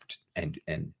gap and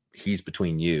he's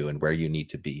between you and where you need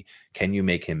to be. Can you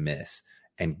make him miss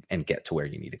and get to where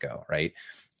you need to go, right?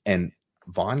 And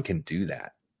Vaughn can do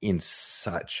that in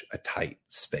such a tight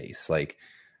space. Like,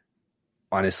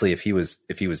 honestly, if he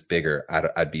was bigger,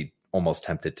 I'd be almost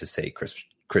tempted to say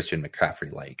Christian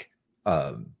McCaffrey like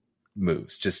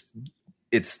moves. Just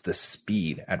it's the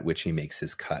speed at which he makes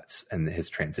his cuts and his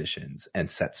transitions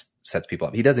and sets people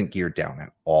up. He doesn't gear down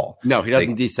at all. No, he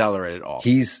doesn't decelerate at all.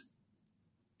 He's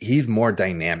more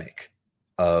dynamic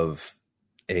of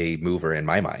a mover in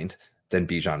my mind than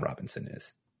Bijan Robinson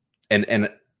is. And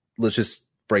let's just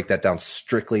break that down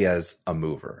strictly as a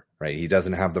mover, right? He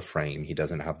doesn't have the frame. He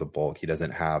doesn't have the bulk. He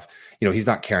doesn't have, you know, he's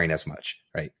not carrying as much,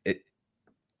 right? It,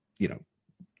 you know,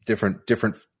 different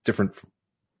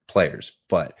players,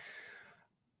 but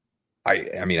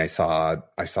I mean, I saw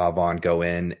Vaughn go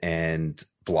in and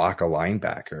block a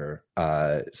linebacker.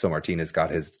 So Martinez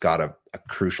got a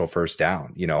crucial first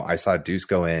down. You know, I saw Deuce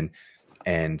go in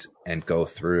and go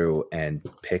through and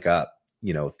pick up,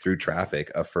 you know, through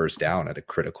traffic, a first down at a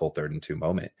critical 3rd and 2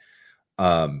 moment.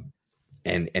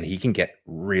 And he can get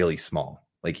really small.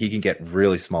 Like he can get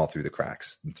really small through the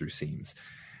cracks and through seams.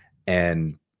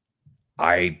 And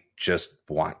I just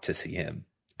want to see him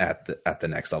at the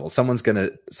next level. Someone's gonna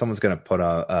put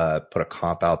a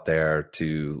comp out there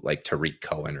to like Tariq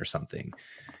Cohen or something,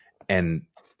 and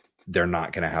they're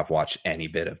not gonna have watched any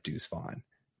bit of Deuce Vaughn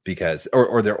because,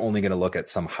 or they're only gonna look at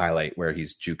some highlight where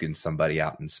he's juking somebody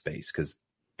out in space because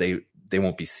they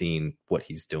won't be seeing what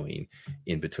he's doing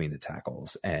in between the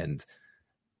tackles. And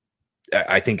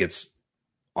I think it's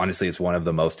honestly one of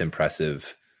the most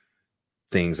impressive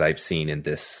things I've seen in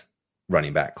this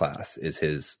running back class is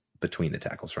his between the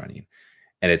tackles running.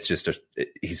 And it's just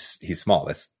he's small.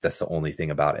 That's the only thing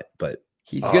about it. But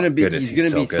he's going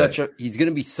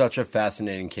to be such a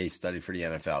fascinating case study for the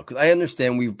NFL, because I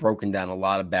understand we've broken down a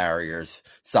lot of barriers,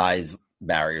 size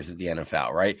barriers at the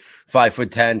NFL, right?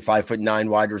 5'10", 5'9"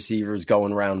 wide receivers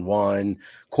going round one,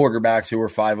 quarterbacks who are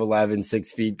 5'11",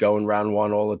 6 feet going round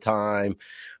one all the time.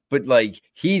 But like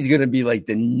he's going to be like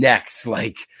the next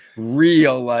like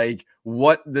real like,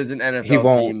 what does an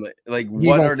NFL team like?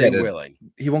 What are they willing?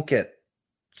 He won't get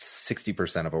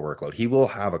 60% of a workload. He will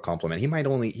have a complement. He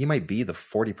might be the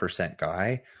 40%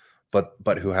 guy,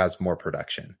 but who has more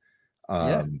production.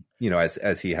 You know,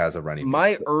 as he has a running.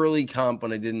 My early comp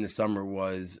when I did in the summer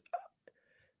was,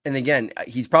 and again,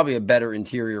 he's probably a better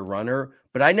interior runner,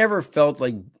 but I never felt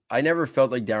like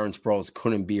Darren Sproles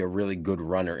couldn't be a really good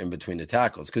runner in between the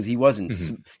tackles, because he wasn't.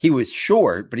 He was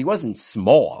short, but he wasn't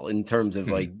small in terms of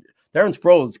like. Darren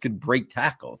Sproles could break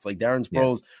tackles. Like Darren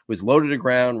Sproles was low to the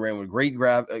ground, ran with great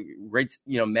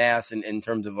mass in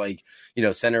terms of like, you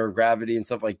know, center of gravity and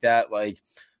stuff like that. Like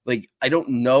I don't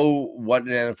know what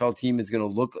an NFL team is going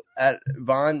to look at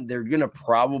Vaughn. They're going to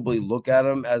probably look at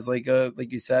him as like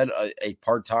you said, a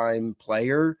part-time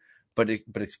player, but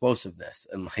explosiveness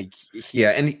and like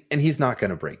and he's not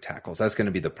going to break tackles. That's going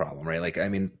to be the problem, right? Like I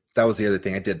mean, that was the other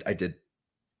thing I did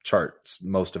charts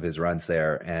most of his runs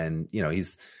there, and you know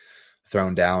he's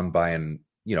thrown down by a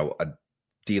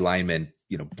D lineman,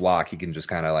 you know, block. He can just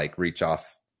kind of like reach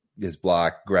off his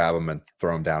block, grab him and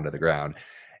throw him down to the ground.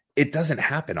 It doesn't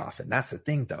happen often. That's the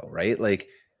thing though, right? Like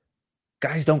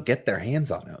guys don't get their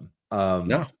hands on him.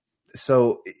 No.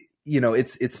 So, you know,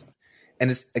 it's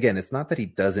not that he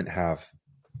doesn't have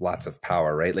lots of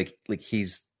power, right? Like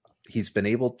he's been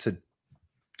able to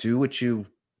do what you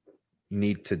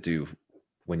need to do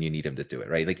when you need him to do it,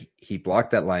 right? Like he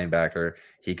blocked that linebacker.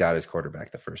 He got his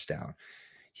quarterback the first down.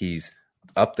 He's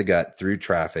up the gut through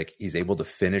traffic. He's able to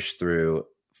finish through,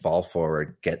 fall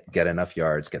forward, get enough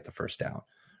yards, get the first down,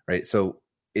 right? So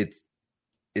it's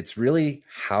really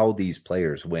how these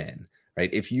players win, right?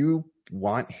 If you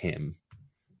want him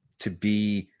to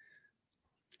be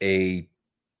a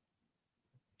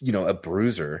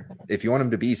bruiser, if you want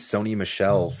him to be Sony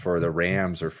Michel for the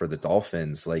Rams or for the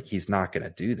Dolphins, like, he's not going to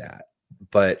do that.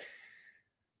 But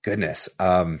goodness,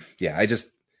 I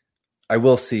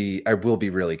will be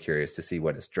really curious to see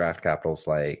what his draft capital's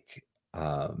like.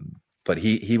 But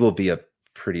he will be a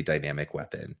pretty dynamic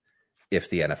weapon if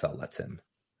the NFL lets him.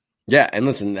 Yeah, and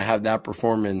listen, to have that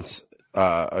performance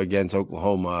against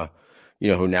Oklahoma,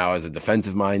 who now is a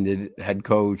defensive-minded head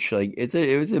coach, like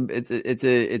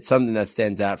it's something that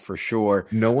stands out for sure.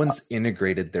 No one's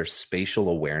integrated their spatial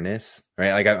awareness,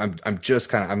 right? Like I'm just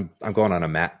kind of I'm going on a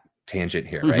Matt tangent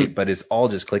here, right? Mm-hmm. But it's all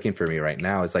just clicking for me right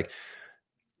now. It's like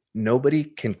nobody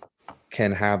can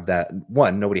have that.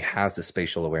 One, nobody has the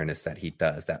spatial awareness that he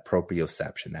does, that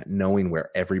proprioception, that knowing where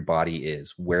everybody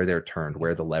is, where they're turned,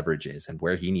 where the leverage is, and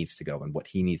where he needs to go and what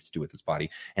he needs to do with his body,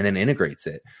 and then integrates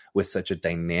it with such a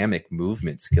dynamic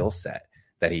movement skill set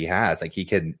that he has. Like, he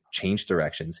can change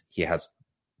directions. He has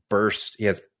burst. He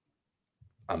has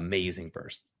amazing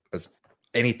burst. As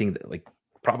anything that, like,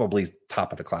 probably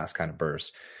top of the class kind of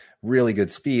burst, really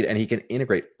good speed, and he can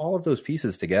integrate all of those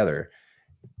pieces together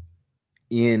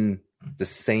in the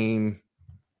same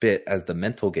bit as the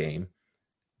mental game.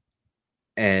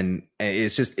 And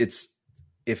it's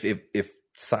if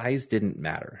size didn't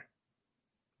matter,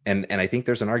 and I think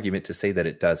there's an argument to say that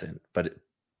it doesn't, but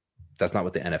that's not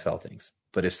what the NFL thinks.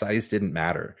 But if size didn't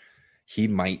matter, he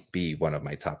might be one of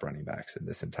my top running backs in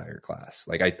this entire class.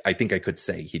 Like, I think I could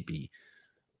say he'd be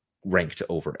ranked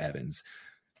over Evans.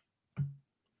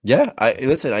 Yeah, I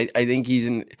think he's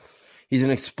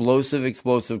an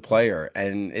explosive player,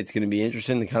 and it's going to be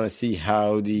interesting to kind of see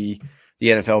how the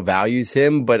NFL values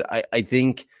him. But I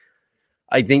think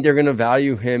they're going to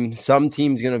value him. Some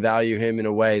teams going to value him in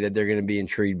a way that they're going to be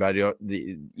intrigued by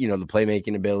the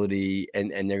playmaking ability,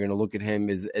 and they're going to look at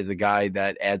him as a guy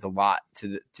that adds a lot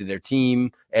to their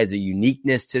team, adds a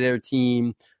uniqueness to their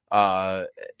team.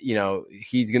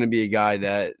 He's going to be a guy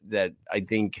that I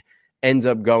think ends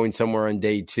up going somewhere on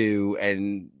day 2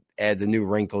 and adds a new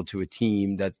wrinkle to a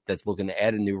team that's looking to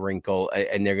add a new wrinkle,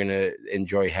 and they're going to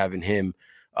enjoy having him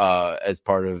as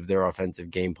part of their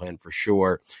offensive game plan for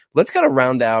sure. Let's kind of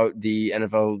round out the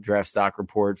NFL draft stock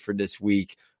report for this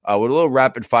week with a little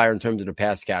rapid fire in terms of the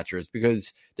pass catchers,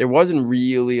 because there wasn't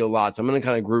really a lot. So I'm going to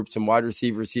kind of group some wide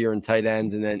receivers here and tight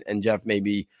ends, and Jeff,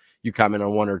 maybe you comment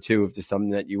on one or two if there's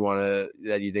something that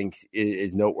you think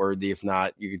is noteworthy. If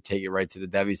not, you could take it right to the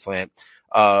Devy slant.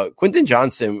 Quentin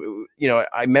Johnston,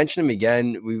 I mentioned him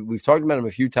again. We've talked about him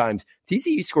a few times.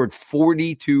 TCU scored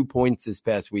 42 points this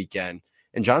past weekend,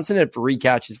 and Johnson had 3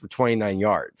 catches for 29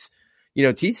 yards.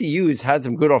 TCU has had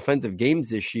some good offensive games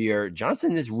this year.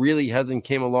 Johnson just really hasn't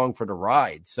came along for the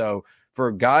ride. So for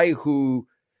a guy who,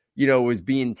 was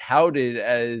being touted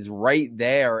as right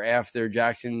there after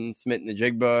Jackson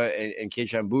Smith-Njigba and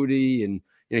Kayshon Boutte, and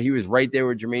he was right there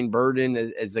with Jermaine Burton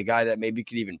as a guy that maybe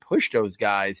could even push those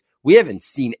guys. We haven't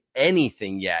seen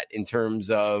anything yet in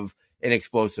terms of an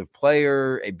explosive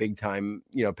player, a big-time,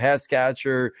 pass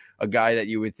catcher, a guy that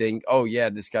you would think, oh, yeah,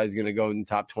 this guy's going to go in the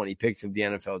top 20 picks of the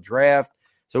NFL draft.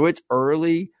 So it's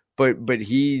early, but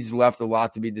he's left a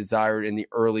lot to be desired in the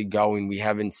early going. We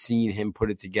haven't seen him put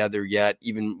it together yet,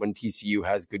 even when TCU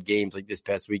has good games like this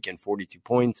past weekend, 42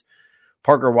 points.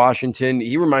 Parker Washington,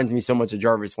 he reminds me so much of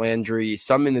Jarvis Landry.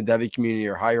 Some in the Devy community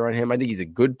are higher on him. I think he's a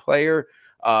good player.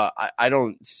 I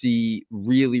don't see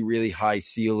really, really high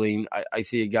ceiling. I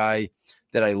see a guy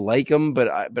that I like him, but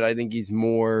I think he's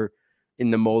more in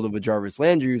the mold of a Jarvis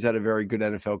Landry, who's had a very good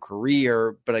NFL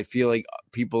career. But I feel like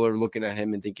people are looking at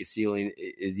him and think his ceiling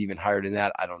is even higher than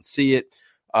that. I don't see it.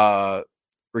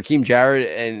 Raheem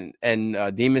Jarrett and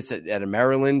Demas at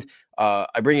Maryland.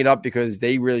 I bring it up because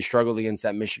they really struggled against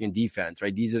that Michigan defense,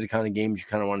 right? These are the kind of games you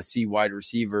kind of want to see wide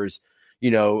receivers,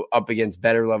 up against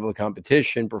better level of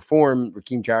competition perform.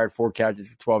 Raheem Jarrett, 4 catches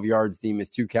for 12 yards. Demas,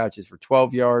 2 catches for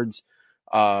 12 yards.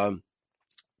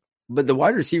 But the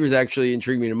wide receivers actually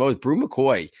intrigue me the most. Bru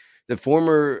McCoy, the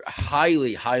former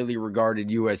highly, highly regarded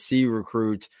USC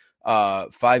recruit,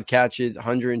 5 catches,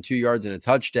 102 yards and a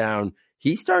touchdown.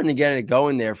 He's starting to get it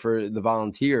going there for the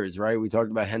Volunteers, right? We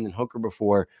talked about Hendon Hooker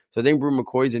before. So I think Bru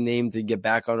McCoy's a name to get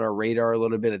back on our radar a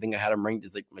little bit. I think I had him ranked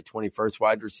as like my 21st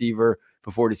wide receiver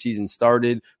before the season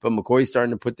started. But McCoy's starting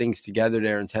to put things together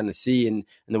there in Tennessee. And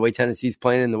the way Tennessee's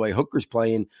playing and the way Hooker's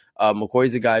playing,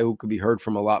 McCoy's a guy who could be heard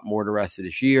from a lot more the rest of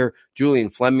this year. Julian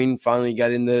Fleming finally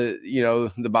got in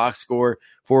the box score,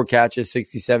 4 catches,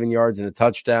 67 yards and a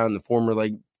touchdown. The former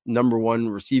number 1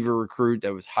 receiver recruit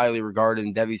that was highly regarded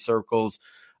in Devy circles.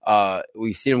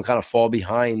 We've seen him kind of fall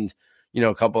behind,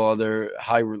 a couple other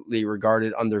highly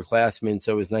regarded underclassmen.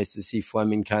 So it was nice to see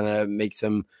Fleming kind of make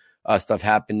some stuff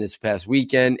happen this past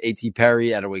weekend. A.T.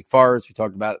 Perry out of Wake Forest. We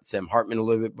talked about Sam Hartman a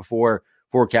little bit before.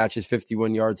 4 catches,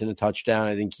 51 yards and a touchdown.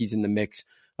 I think he's in the mix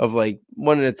of like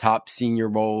one of the top senior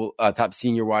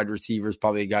wide receivers,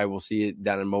 probably a guy we'll see it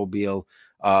down in Mobile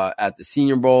at the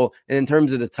Senior Bowl. And in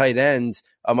terms of the tight ends,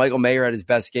 Michael Mayer had his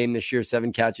best game this year,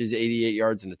 7 catches, 88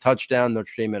 yards and a touchdown.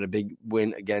 Notre Dame had a big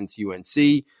win against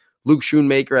UNC. Luke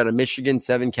Schoonmaker out of Michigan,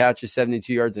 7 catches,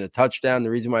 72 yards and a touchdown.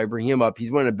 The reason why I bring him up,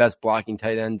 he's one of the best blocking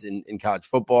tight ends in college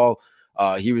football.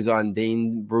 He was on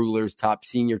Dane Brugler's top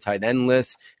senior tight end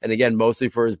list. And again, mostly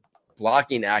for his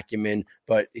blocking acumen,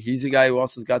 but he's a guy who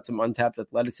also has got some untapped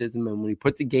athleticism. And when he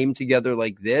puts a game together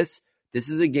like this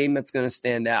is a game that's going to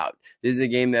stand out. This is a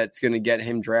game that's going to get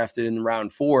him drafted in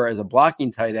round 4 as a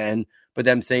blocking tight end, but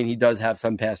them saying he does have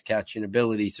some pass catching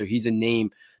ability. So he's a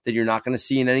name that you're not going to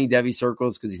see in any Devy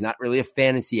circles because he's not really a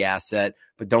fantasy asset.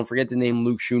 But don't forget the name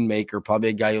Luke Schoonmaker, probably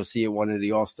a guy you'll see at one of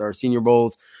the All-Star Senior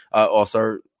Bowls,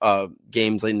 All-Star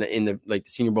games in the like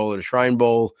the Senior Bowl or the Shrine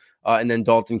Bowl. And then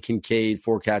Dalton Kincaid,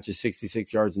 4 catches,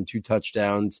 66 yards and 2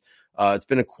 touchdowns. It's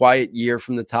been a quiet year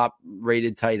from the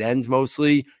top-rated tight ends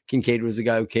mostly. Kincaid was a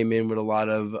guy who came in with a lot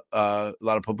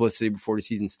of publicity before the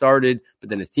season started, but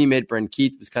then his teammate Brent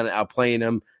Keith was kind of outplaying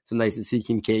him. So nice to see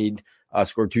Kincaid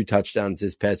scored 2 touchdowns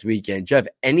this past weekend. Jeff,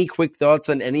 any quick thoughts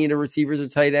on any of the receivers or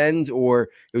tight ends, or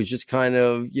it was just kind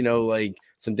of like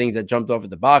some things that jumped off at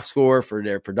the box score for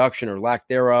their production or lack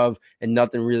thereof, and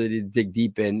nothing really to dig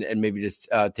deep in and maybe just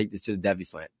take this to the Devy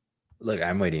slant? Look,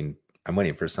 I'm waiting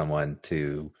for someone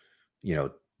to,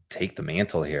 take the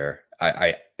mantle here.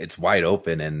 It's wide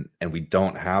open, and we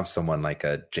don't have someone like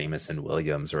a Jamison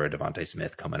Williams or a Devontae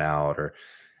Smith coming out, or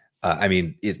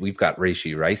we've got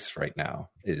Rashee Rice right now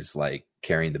is like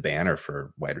carrying the banner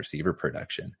for wide receiver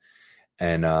production.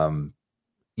 And,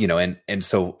 and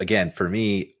so again, for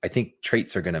me, I think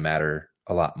traits are going to matter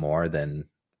a lot more than,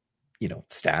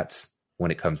 stats when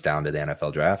it comes down to the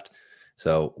NFL draft.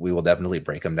 So we will definitely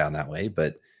break them down that way,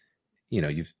 but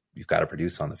you've got to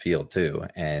produce on the field too.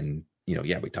 And,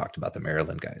 we talked about the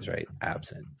Maryland guys, right?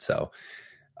 Absent. So,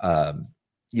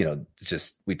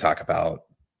 we talk about,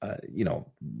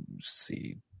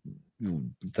 see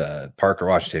the Parker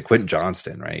Washington, Quentin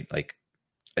Johnston, right? Like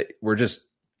we're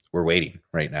waiting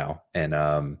right now. And,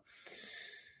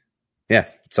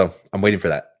 so I'm waiting for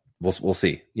that. We'll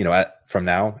see, from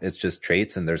now it's just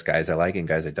traits, and there's guys I like and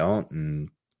guys I don't. And,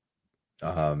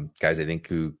 guys I think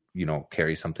who,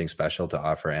 carry something special to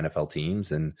offer NFL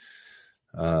teams. And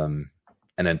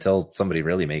until somebody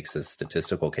really makes a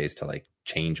statistical case to like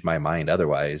change my mind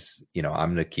otherwise, I'm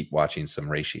going to keep watching some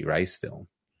Rashee Rice film.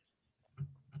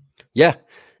 Yeah.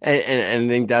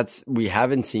 And I think we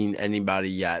haven't seen anybody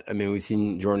yet. I mean, we've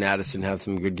seen Jordan Addison have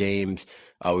some good games.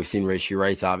 We've seen Rashee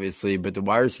Rice, obviously, but the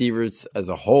wide receivers as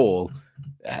a whole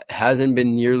hasn't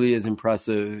been nearly as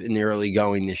impressive in the early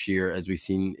going this year as we've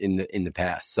seen in the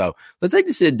past. So let's take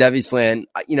this to Devy slant.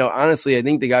 Honestly, I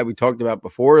think the guy we talked about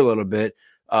before a little bit,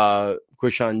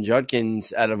 Quinshon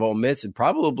Judkins out of Ole Miss, is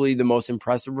probably the most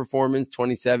impressive performance.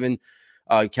 27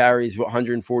 carries,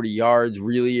 140 yards,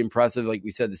 really impressive. Like we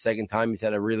said, the second time he's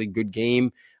had a really good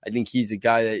game. I think he's the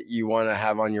guy that you want to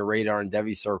have on your radar in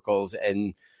Devy circles.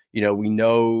 And we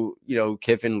know,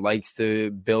 Kiffin likes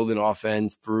to build an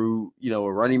offense through, a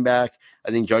running back.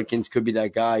 I think Judkins could be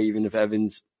that guy, even if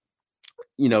Evans,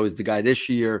 is the guy this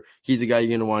year. He's the guy you're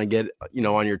going to want to get,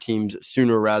 on your teams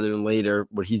sooner rather than later.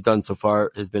 What he's done so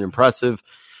far has been impressive.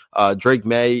 Drake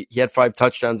May, he had 5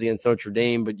 touchdowns against Notre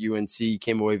Dame, but UNC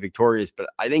came away victorious. But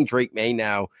I think Drake May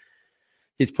now,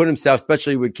 he's put himself,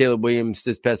 especially with Caleb Williams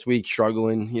this past week,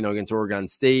 struggling, against Oregon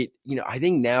State. I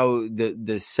think now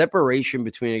the separation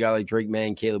between a guy like Drake May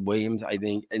and Caleb Williams, I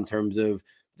think in terms of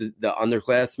the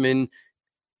underclassmen,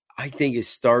 I think is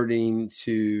starting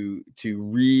to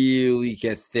really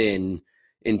get thin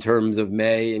in terms of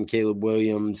May and Caleb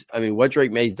Williams. I mean, what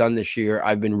Drake May's done this year,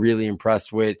 I've been really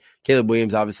impressed with. Caleb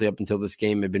Williams, obviously, up until this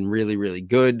game, had been really, really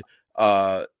good.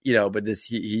 But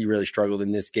he really struggled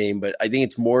in this game. But I think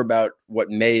it's more about what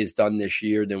May has done this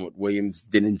year than what Williams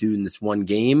didn't do in this one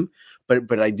game.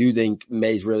 But I do think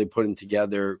May's really putting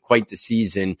together quite the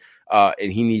season,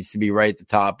 and he needs to be right at the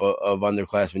top of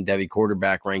underclassmen Devy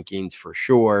quarterback rankings for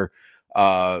sure.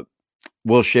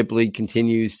 Will Shipley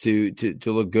continues to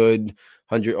look good,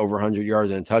 over 100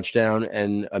 yards and a touchdown,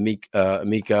 and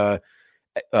Emeka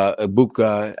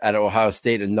Egbuka at Ohio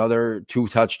State, another 2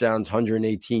 touchdowns,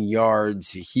 118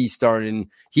 yards. He's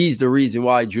the reason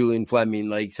why Julian Fleming,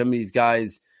 like some of these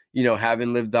guys,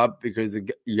 haven't lived up, because the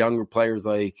younger players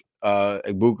like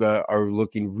Egbuka are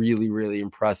looking really, really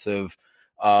impressive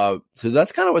So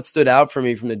that's kind of what stood out for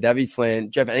me from the Devy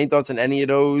slant. Jeff, any thoughts on any of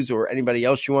those or anybody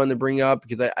else you wanted to bring up?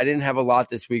 Because I didn't have a lot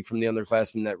this week from the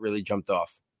underclassmen that really jumped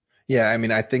off. Yeah, I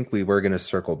mean, I think we were going to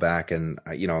circle back and,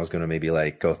 I was going to maybe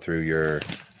like go through your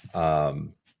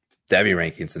Devy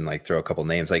rankings and like throw a couple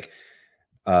names. Like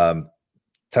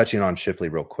touching on Shipley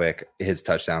real quick, his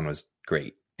touchdown was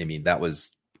great. I mean, that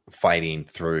was fighting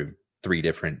through three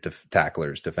different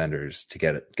defenders to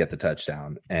get the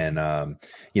touchdown. And,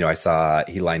 I saw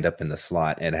he lined up in the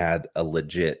slot and had a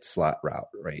legit slot route,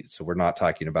 right? So we're not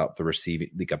talking about the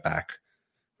receiving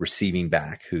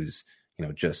back who's,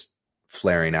 just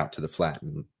flaring out to the flat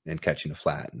and catching a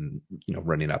flat and,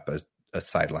 running up a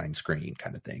sideline screen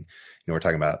kind of thing. We're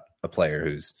talking about a player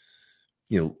who's,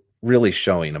 really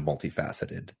showing a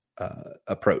multifaceted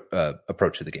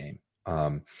approach to the game.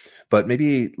 But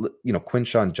maybe,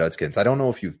 Quinshon Judkins, I don't know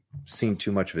if you've seen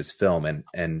too much of his film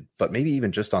but maybe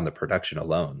even just on the production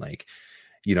alone, like,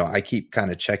 I keep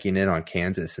kind of checking in on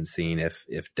Kansas and seeing if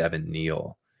Devin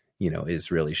Neal,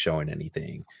 is really showing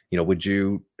anything. Would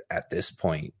you at this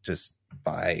point just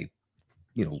by,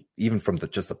 even from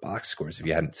just the box scores, if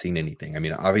you hadn't seen anything, I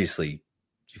mean, obviously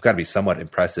you've got to be somewhat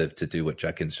impressive to do what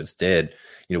Judkins just did.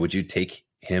 Would you take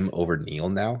him over Neal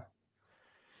now?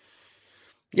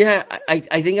 Yeah, I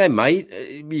think I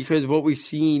might, because what we've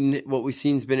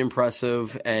seen's been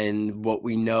impressive, and what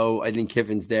we know, I think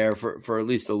Kiffin's there for at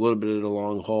least a little bit of the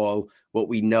long haul. What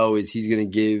we know is he's going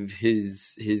to give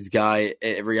his guy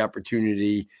every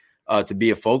opportunity to be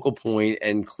a focal point,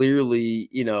 and clearly,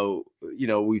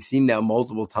 we've seen now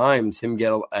multiple times him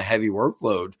get a heavy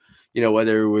workload.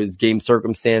 Whether it was game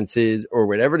circumstances or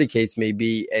whatever the case may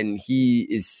be, and he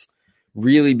is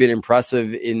really been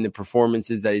impressive in the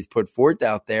performances that he's put forth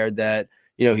out there, that,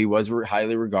 he was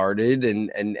highly regarded,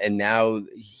 and now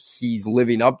he's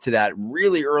living up to that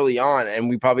really early on. And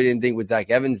we probably didn't think with Zach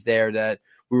Evans there that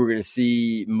we were going to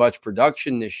see much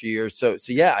production this year. So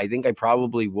yeah, I think I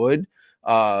probably would,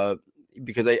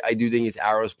 because I do think his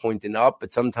arrow's pointing up,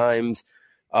 but sometimes,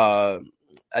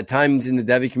 at times in the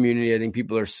Devy community, I think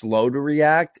people are slow to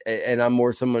react, and I'm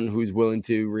more someone who's willing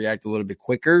to react a little bit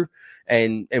quicker.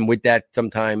 And with that,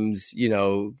 sometimes,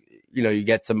 you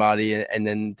get somebody and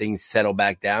then things settle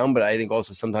back down. But I think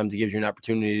also sometimes it gives you an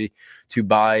opportunity to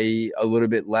buy a little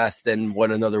bit less than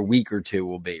what another week or two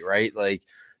will be, right? Like,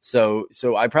 so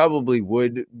I probably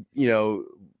would,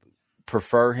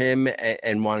 prefer him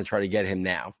and want to try to get him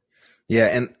now.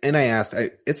 Yeah. And I asked,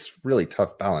 it's really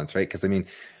tough balance, right? Because I mean,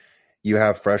 you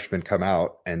have freshmen come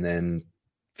out and then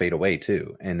fade away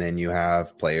too. And then you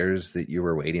have players that you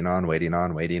were waiting on,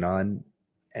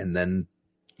 and then,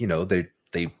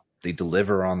 they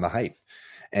deliver on the hype.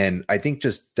 And I think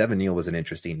just Devin Neal was an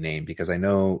interesting name because I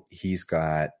know he's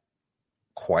got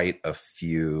quite a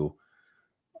few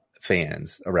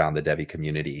fans around the Devy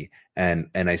community. And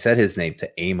I said his name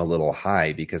to aim a little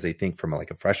high because I think from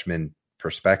like a freshman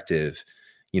perspective,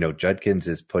 Judkins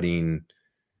is putting,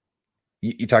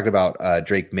 you talked about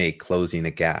Drake May closing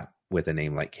a gap with a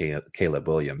name like Caleb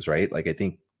Williams, right? Like I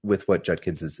think with what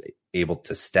Judkins is able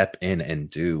to step in and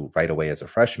do right away as a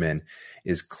freshman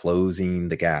is closing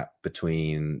the gap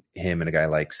between him and a guy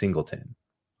like Singleton.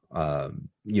 I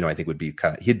think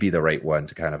he'd be the right one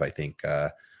to kind of, I think,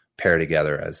 pair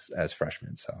together as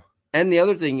freshmen. So, and the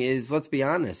other thing is, let's be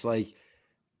honest, like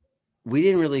we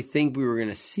didn't really think we were going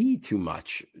to see too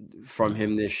much from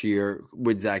him this year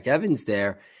with Zach Evans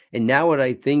there. And now what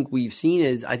I think we've seen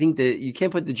is, I think that you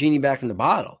can't put the genie back in the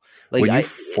bottle. Like when you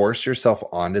force yourself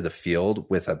onto the field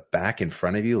with a back in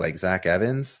front of you like Zach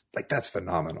Evans, like that's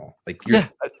phenomenal. Like yeah.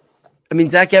 I mean,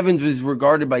 Zach Evans was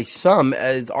regarded by some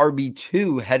as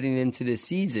RB2 heading into this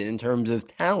season in terms of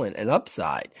talent and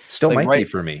upside. Still might be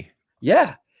for me.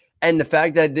 Yeah. And the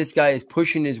fact that this guy is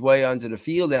pushing his way onto the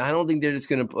field, and I don't think they're just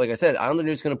going to, like I said, I don't think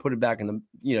they're just going to put it back in the,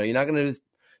 you're not going to just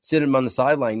sit him on the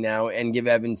sideline now and give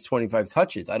Evans 25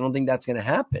 touches. I don't think that's going to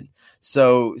happen.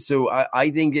 So I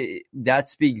think that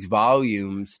speaks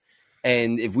volumes.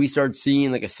 And if we start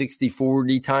seeing like a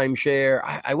 60-40 timeshare,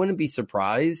 I wouldn't be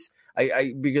surprised.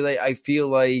 Because I feel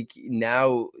like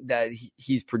now that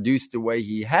he's produced the way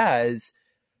he has,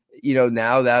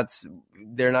 now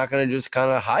they're not going to just kind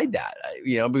of hide that,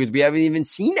 because we haven't even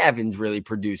seen Evans really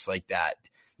produce like that.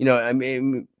 I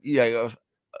mean,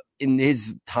 in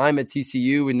his time at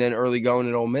TCU and then early going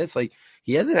at Ole Miss, like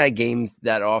he hasn't had games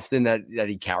that often that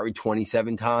he carried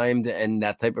 27 times and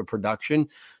that type of production.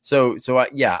 So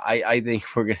I think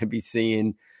we're going to be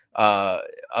seeing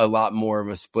a lot more of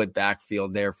a split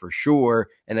backfield there for sure.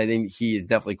 And I think he has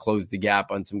definitely closed the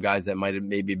gap on some guys that might have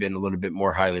maybe been a little bit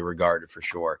more highly regarded for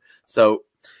sure. So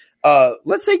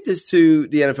Let's take this to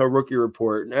the NFL Rookie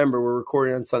Report. Remember, we're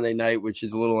recording on Sunday night, which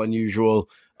is a little unusual.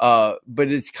 But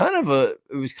it was kind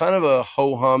of a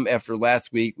ho-hum after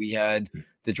last week. We had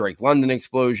the Drake London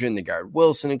explosion, the Garrett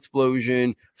Wilson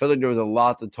explosion. I felt like there was a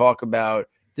lot to talk about.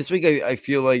 This week, I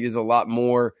feel like there's a lot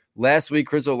more. Last week,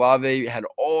 Chris Olave had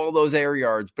all those air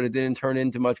yards, but it didn't turn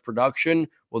into much production.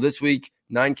 Well, this week,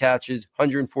 9 catches,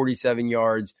 147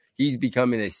 yards. He's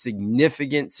becoming a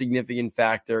significant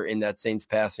factor in that Saints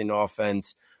passing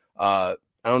offense. I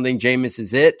don't think Jameis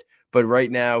is it, but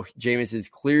right now, Jameis is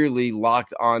clearly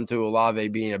locked onto Olave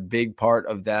being a big part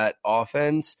of that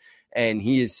offense, and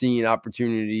he is seeing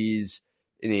opportunities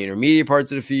in the intermediate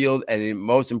parts of the field, and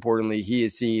most importantly, he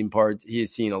is seeing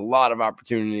a lot of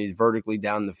opportunities vertically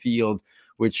down the field,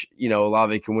 which,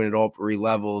 Olave can win at all 3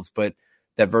 levels, but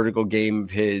that vertical game of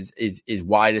his is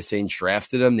why the Saints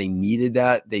drafted him. They needed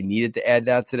that. They needed to add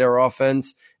that to their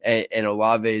offense, and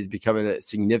Olave is becoming a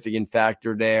significant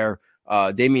factor there.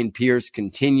 Dameon Pierce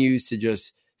continues to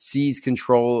just seize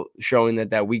control, showing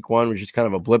that week 1 was just kind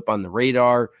of a blip on the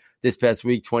radar. This past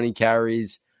week, 20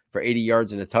 carries for 80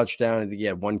 yards and a touchdown. I think he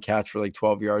had 1 catch for like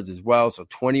 12 yards as well. So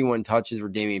 21 touches for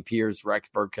Dameon Pierce. Rex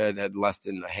Burkhead had less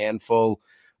than a handful.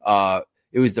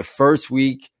 It was the first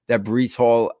week that Breece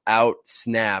Hall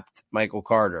out-snapped Michael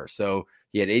Carter. So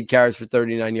he had 8 carries for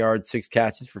 39 yards, 6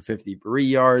 catches for 53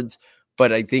 yards.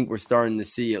 But I think we're starting to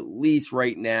see, at least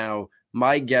right now,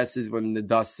 my guess is when the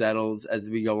dust settles as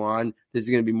we go on, this is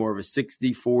going to be more of a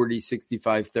 60-40,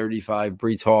 65-35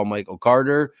 Breece Hall, Michael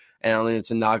Carter. And I don't think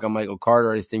it's a knock on Michael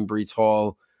Carter. I just think Breece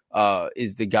Hall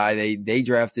is the guy they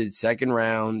drafted 2nd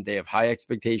round. They have high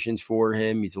expectations for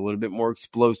him. He's a little bit more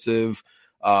explosive.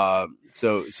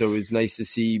 So it's nice to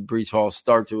see Breece Hall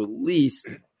start to at least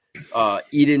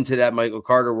eat into that Michael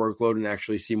Carter workload and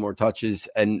actually see more touches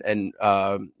and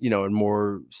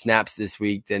more snaps this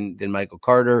week than Michael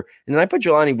Carter. And then I put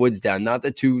Jelani Woods down. Not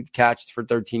the 2 catches for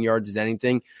 13 yards is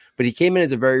anything, but he came in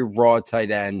as a very raw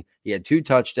tight end. He had 2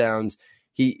 touchdowns.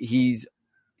 He's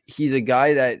a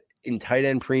guy that in tight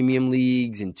end premium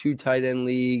leagues, in 2 tight end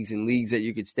leagues, in leagues that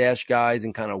you could stash guys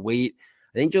and kind of wait.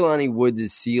 I think Jelani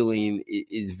Woods' ceiling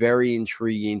is very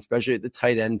intriguing, especially at the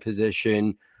tight end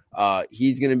position.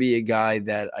 He's going to be a guy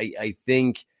that I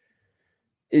think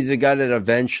is a guy that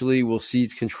eventually will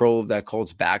seize control of that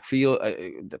Colts backfield,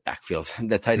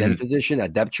 the tight end position,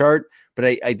 that depth chart. But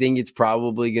I think it's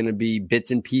probably going to be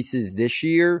bits and pieces this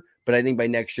year. But I think by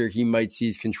next year, he might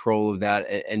seize control of that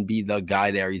and be the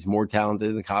guy there. He's more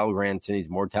talented than Kyle Granson. He's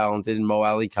more talented than Mo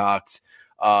Alley Cox.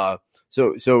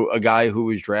 So a guy who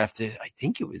was drafted, I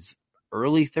think it was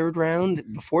early 3rd round,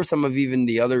 before some of even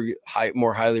the other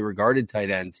more highly regarded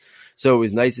tight ends. So it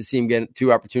was nice to see him get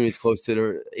 2 opportunities close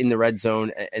to in the red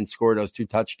zone and score those 2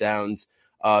 touchdowns.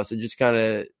 So just kind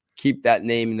of keep that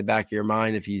name in the back of your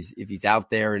mind if he's out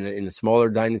there in a smaller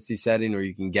dynasty setting, or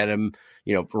you can get him,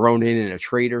 thrown in a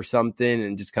trade or something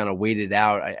and just kind of wait it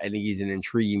out. I think he's an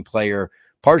intriguing player,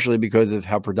 partially because of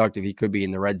how productive he could be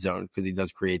in the red zone, because he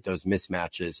does create those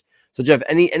mismatches. So, Jeff,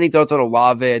 any thoughts on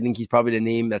Olave? I think he's probably the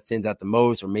name that stands out the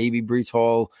most, or maybe Breece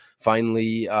Hall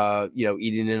finally,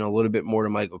 eating in a little bit more to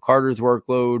Michael Carter's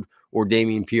workload, or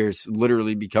Dameon Pierce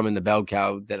literally becoming the bell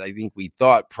cow that I think we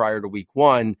thought prior to week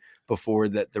 1 before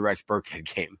the Rex Burkhead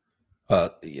game.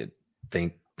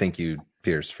 Thank you,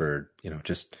 Pierce, for,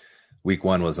 just week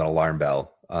 1 was an alarm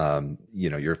bell.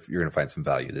 You're going to find some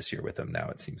value this year with him now,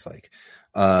 it seems like.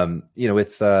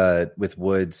 With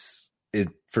Woods,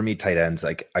 for me, tight ends,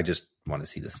 like, I just want to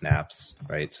see the snaps,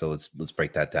 right? So let's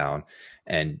break that down.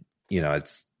 And, I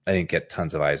didn't get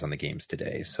tons of eyes on the games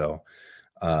today. So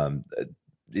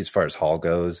as far as Hall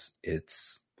goes,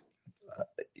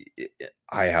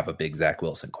 I have a big Zach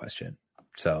Wilson question.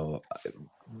 So,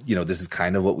 this is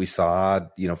kind of what we saw,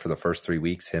 for the first 3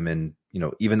 weeks, him and,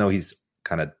 even though he's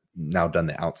kind of now done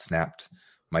the outsnapped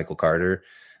Michael Carter,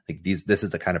 like this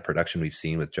is the kind of production we've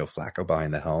seen with Joe Flacco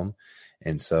behind the helm.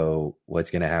 And so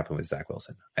what's going to happen with Zach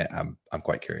Wilson? I'm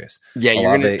quite curious. Yeah,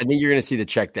 I think you're going to see the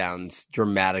checkdowns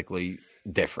dramatically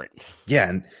different. Yeah,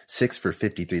 and 6 for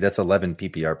 53. That's 11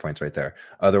 PPR points right there.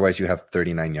 Otherwise, you have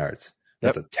 39 yards.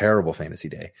 That's a terrible fantasy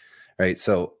day, right?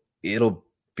 So it'll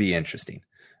be interesting.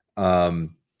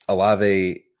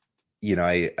 Olave,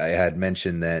 I had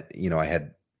mentioned that, I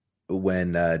had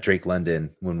when Drake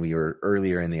London, when we were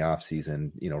earlier in the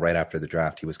offseason, right after the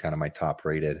draft, he was kind of my top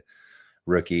rated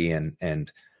rookie.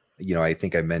 And I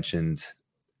think I mentioned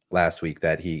last week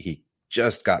that he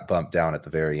just got bumped down at the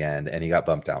very end, and he got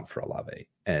bumped down for Olave.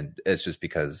 And it's just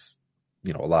because,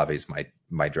 Olave's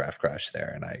my draft crush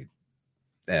there. And I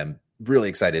am really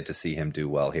excited to see him do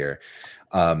well here.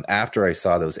 After I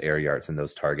saw those air yards and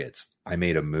those targets, I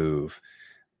made a move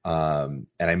And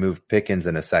I moved Pickens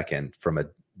in a second from a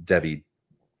Devy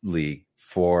league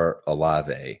for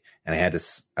Olave, and I had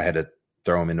to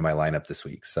throw him into my lineup this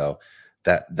week. So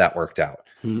that worked out.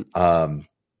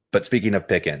 But speaking of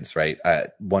Pickens, right?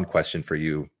 One question for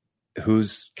you: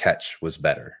 whose catch was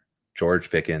better, George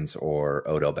Pickens or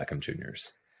Odell Beckham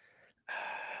Jr.'s?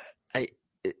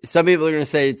 Some people are going to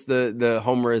say it's the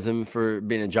homerism for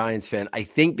being a Giants fan. I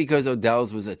think because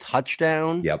Odell's was a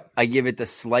touchdown, I give it the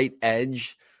slight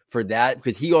edge for that,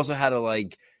 because he also had to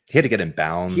he had to get in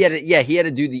bounds. He had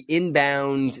to do the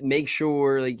inbounds, make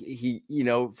sure he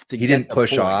didn't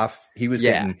push off. He was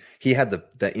he had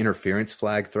the interference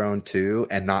flag thrown too,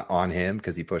 and not on him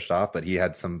because he pushed off, but he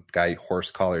had some guy horse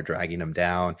collar dragging him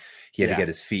down. He had to get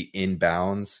his feet in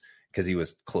bounds because he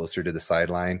was closer to the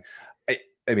sideline.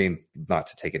 I mean, not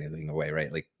to take anything away, right?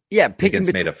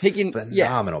 Pickens made a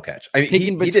phenomenal catch. I mean, he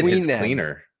did his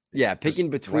cleaner. Yeah, picking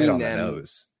between right them. On the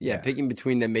nose. Yeah, picking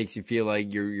between them makes you feel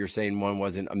like you're saying one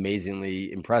wasn't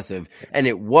amazingly impressive, and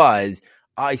it was.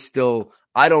 I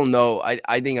don't know.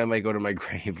 I think I might go to my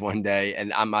grave one day,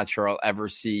 and I'm not sure I'll ever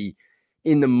see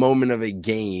in the moment of a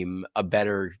game a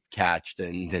better catch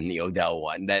than the Odell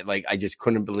one. That I just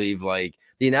couldn't believe.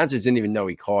 The announcers didn't even know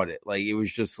he caught it. It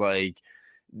was just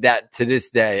that. To this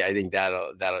day, I think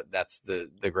that's the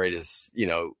greatest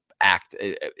act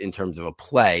in terms of a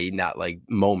play, not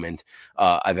moment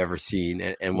I've ever seen,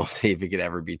 and we'll see if it could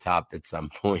ever be topped at some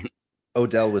point.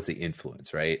 Odell was the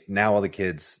influence, right? Now all the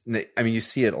kids, I mean, you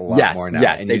see it a lot more now.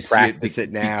 Yes, and they you practice see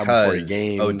it now before the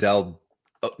games. Odell,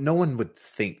 no one would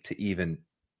think to even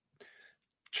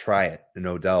try it, and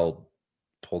Odell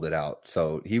pulled it out.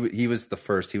 So he was the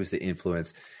first, he was the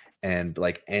influence, and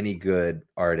like any good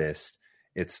artist,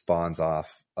 it spawns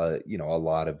off a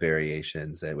lot of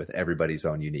variations and with everybody's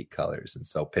own unique colors. And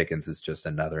so Pickens is just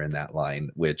another in that line,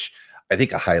 which I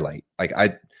think a highlight.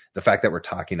 The fact that we're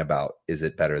talking about, is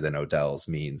it better than Odell's,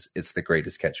 means it's the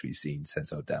greatest catch we've seen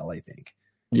since Odell, I think.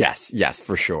 Yes,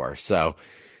 for sure. So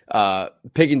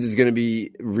Pickens is going to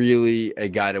be really a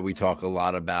guy that we talk a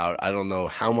lot about. I don't know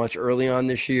how much early on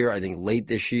this year. I think late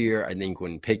this year. I think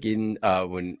when Pickens,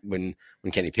 when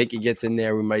Kenny Pickett gets in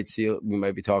there, we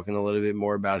might be talking a little bit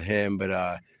more about him. But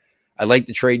I like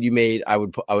the trade you made. I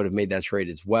would have made that trade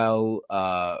as well.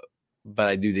 But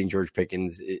I do think George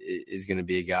Pickens is going to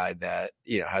be a guy that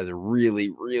has a really,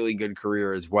 really good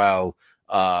career as well.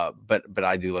 But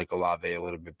I do like Olave a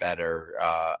little bit better.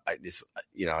 I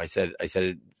said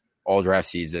it all draft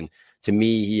season. To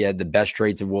me, he had the best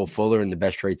traits of Will Fuller and the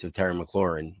best traits of Terry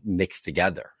McLaurin mixed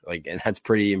together. And that's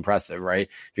pretty impressive, right?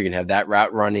 If you can have that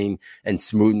route running and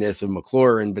smoothness of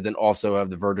McLaurin, but then also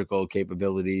have the vertical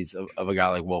capabilities of a guy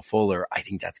like Will Fuller, I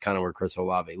think that's kind of where Chris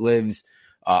Olave lives.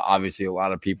 Obviously, a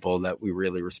lot of people that we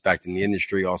really respect in the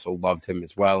industry also loved him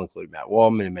as well, including Matt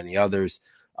Waldman and many others.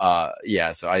 So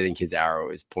I think his arrow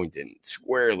is pointing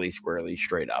squarely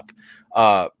straight up.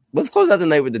 Let's close out the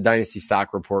night with the Dynasty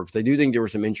Stock Report, because I do think there were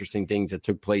some interesting things that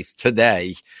took place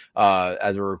today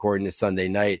as we're recording this Sunday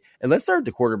night. And let's start at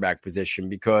the quarterback position,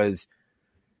 because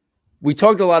we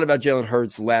talked a lot about Jalen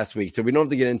Hurts last week, so we don't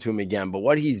have to get into him again. But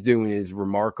what he's doing is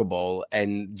remarkable.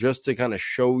 And just to kind of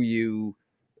show you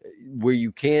where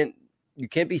you can't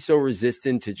be so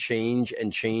resistant to change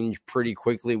and change pretty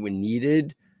quickly when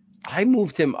needed, I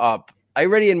moved him up. I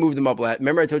already had moved him up.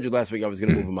 Remember I told you last week I was going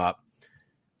to move him up.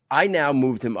 I now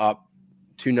moved him up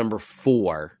to number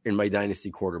 4 in my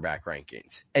Dynasty quarterback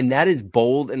rankings. And that is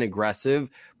bold and aggressive,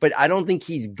 but I don't think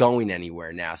he's going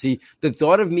anywhere now. See, the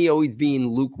thought of me always being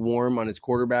lukewarm on his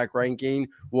quarterback ranking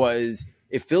was,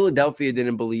 if Philadelphia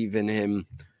didn't believe in him,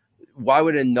 why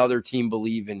would another team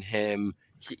believe in him?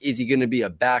 Is he going to be a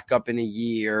backup in a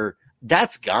year?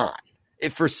 That's gone.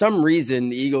 If for some reason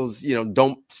the Eagles,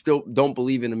 don't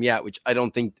believe in him yet, which I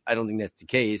don't think that's the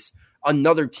case,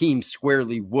 another team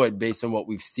squarely would, based on what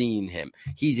we've seen him.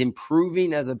 He's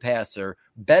improving as a passer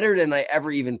better than I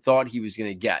ever even thought he was going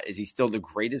to get. Is he still the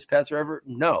greatest passer ever?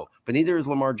 No, but neither is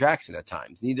Lamar Jackson at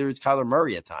times. Neither is Kyler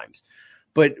Murray at times.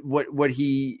 But what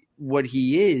he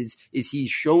is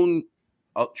he's shown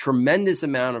a tremendous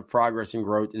amount of progress and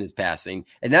growth in his passing.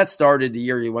 And that started the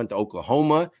year he went to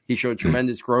Oklahoma. He showed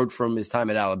tremendous growth from his time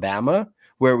at Alabama,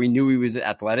 where we knew he was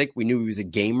athletic. We knew he was a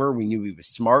gamer. We knew he was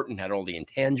smart and had all the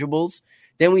intangibles.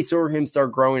 Then we saw him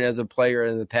start growing as a player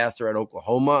and a passer at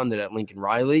Oklahoma under that Lincoln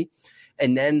Riley.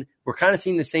 And then we're kind of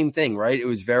seeing the same thing, right? It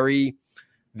was very,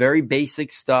 very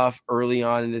basic stuff early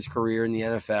on in his career in the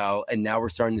NFL. And now we're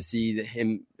starting to see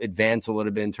him advance a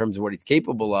little bit in terms of what he's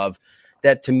capable of.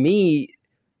 That, to me,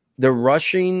 the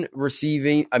rushing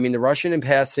and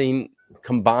passing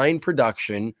combined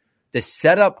production, the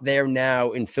setup there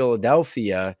now in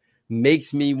Philadelphia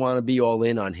makes me want to be all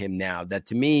in on him now. That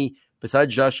to me,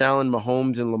 besides Josh Allen,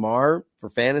 Mahomes, and Lamar for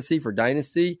fantasy, for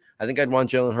dynasty, I think I'd want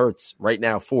Jalen Hurts right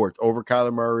now fourth over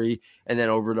Kyler Murray and then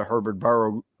over the Herbert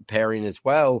Burrow pairing as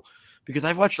well, because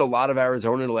I've watched a lot of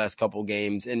Arizona the last couple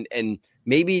games, and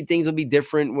maybe things will be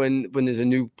different when there's a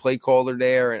new play caller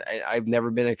there. And I've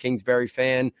never been a Kingsbury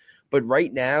fan, but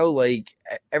right now, like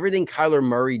everything Kyler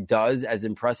Murray does, as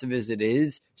impressive as it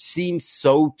is, seems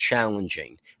so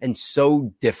challenging and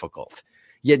so difficult.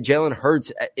 Yet Jalen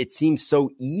Hurts, it seems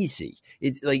so easy.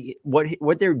 It's like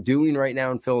what they're doing right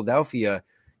now in Philadelphia,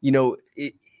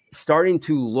 starting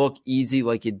to look easy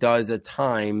like it does at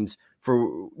times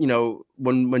for,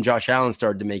 when Josh Allen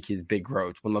started to make his big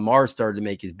growth, when Lamar started to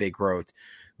make his big growth.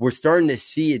 We're starting to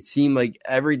see it seem like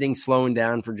everything's slowing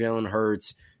down for Jalen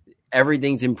Hurts.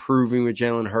 Everything's improving with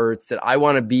Jalen Hurts, that I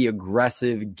want to be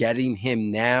aggressive getting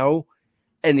him now.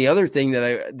 And the other thing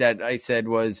that I said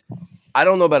was, I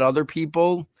don't know about other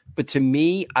people, but to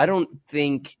me, I don't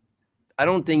think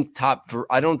anything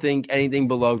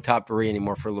below top 3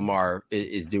 anymore for Lamar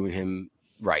is doing him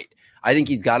right. I think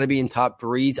he's got to be in top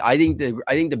 3s. I think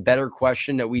the better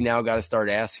question that we now got to start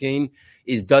asking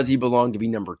is, does he belong to be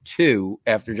number 2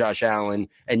 after Josh Allen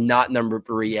and not number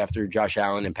 3 after Josh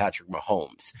Allen and Patrick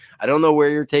Mahomes? I don't know where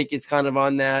your take is kind of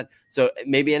on that. So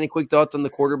maybe any quick thoughts on the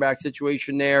quarterback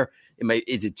situation there?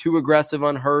 Is it too aggressive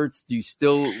on Hurts? Do you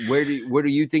still what do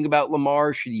you think about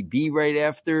Lamar? Should he be right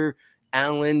after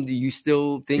Allen? Do you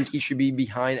still think he should be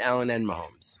behind Allen and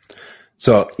Mahomes?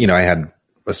 So, I had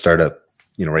a startup,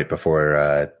 right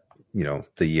before,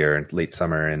 the year in late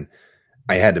summer, and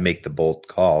I had to make the bold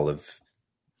call of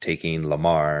taking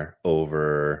Lamar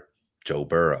over Joe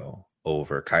Burrow,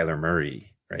 over Kyler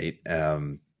Murray, right?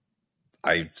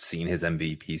 I've seen his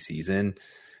MVP season.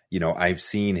 I've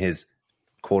seen his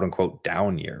quote unquote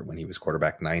down year when he was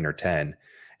quarterback 9 or 10.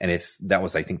 And if that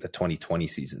was, I think, the 2020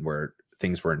 season where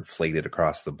things were inflated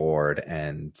across the board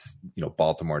and,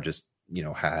 Baltimore just,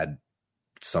 had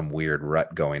some weird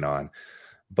rut going on.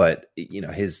 But,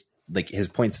 his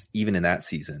points, even in that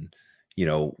season,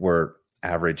 were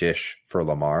average-ish for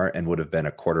Lamar and would have been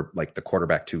the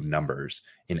quarterback 2 numbers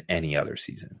in any other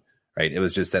season, right? It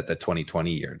was just that the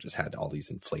 2020 year just had all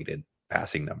these inflated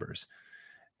passing numbers.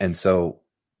 And so,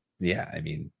 yeah,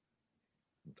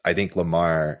 I think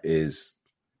Lamar is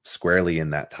squarely in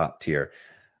that top tier.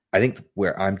 I think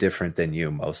where I'm different than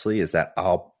you mostly is that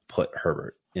I'll put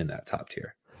Herbert in that top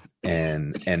tier.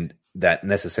 And that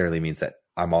necessarily means that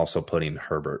I'm also putting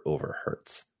Herbert over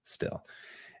Hurts still.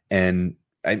 And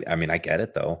I get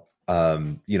it though.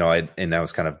 And I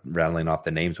was kind of rattling off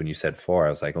the names when you said 4. I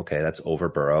was like, okay, that's over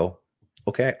Burrow.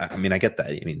 Okay. I get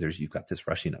that. You've got this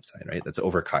rushing upside, right? That's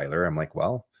over Kyler. I'm like,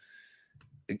 well,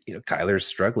 Kyler's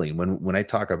struggling when I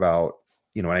talk about,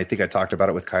 and I think I talked about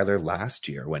it with Kyler last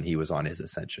year when he was on his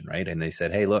ascension, right? And they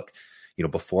said, hey, look,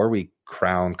 before we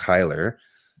crown Kyler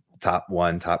top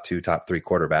 1, top 2, top 3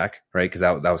 quarterback, right? Because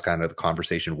that was kind of the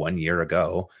conversation 1 year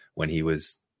ago when he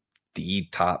was the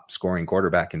top scoring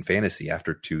quarterback in fantasy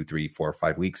after 2, 3, 4,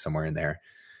 5 weeks, somewhere in there.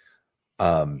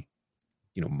 My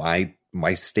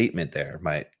statement there,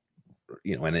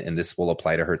 and this will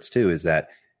apply to Hurts too, is that,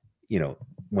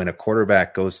 when a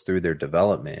quarterback goes through their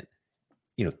development,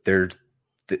 the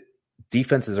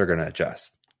defenses are going to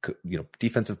adjust.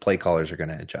 Defensive play callers are going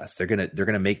to adjust. They're going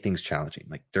to make things challenging.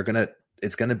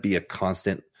 It's going to be a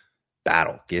constant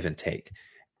battle, give and take.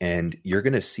 And you're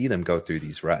going to see them go through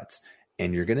these ruts,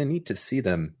 and you're going to need to see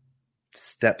them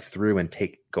step through and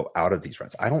go out of these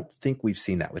ruts. I don't think we've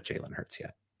seen that with Jalen Hurts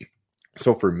yet.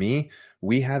 So for me,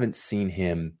 we haven't seen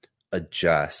him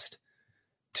adjust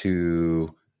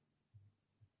to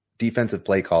defensive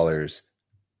play callers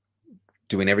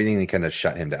doing everything they can to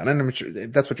shut him down. And I'm sure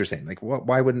that's what you're saying. Like,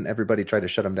 why wouldn't everybody try to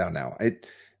shut him down now?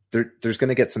 There's going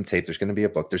to get some tape. There's going to be a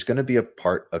book. There's going to be a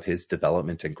part of his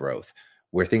development and growth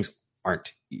where things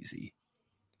aren't easy,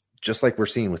 just like we're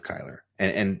seeing with Kyler.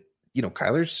 And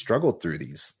Kyler's struggled through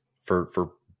these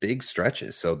for big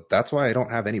stretches. So that's why I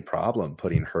don't have any problem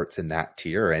putting Hurts in that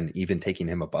tier and even taking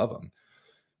him above him.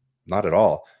 Not at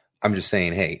all. I'm just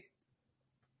saying, hey,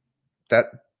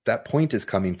 that point is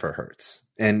coming for Hurts.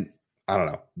 And I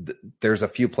don't know. There's a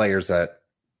few players that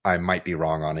I might be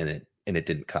wrong on in it, and it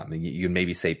didn't come. And you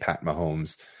maybe say Pat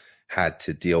Mahomes had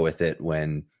to deal with it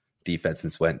when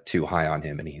defenses went too high on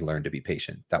him and he learned to be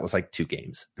patient. That was like 2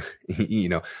 games,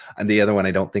 And the other one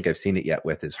I don't think I've seen it yet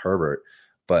with is Herbert.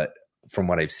 But from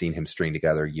what I've seen him string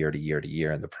together year to year to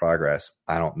year and the progress,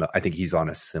 I don't know. I think he's on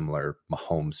a similar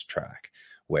Mahomes track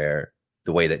where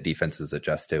the way that defenses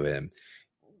adjust to him,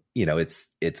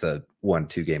 it's a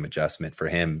 1-2 game adjustment for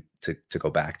him to go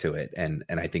back to it. And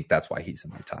I think that's why he's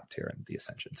in my top tier in the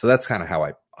Ascension. So that's kind of how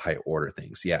I order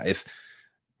things. Yeah. If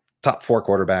top 4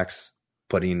 quarterbacks,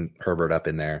 putting Herbert up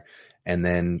in there, and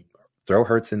then throw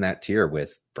Hurts in that tier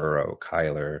with Burrow,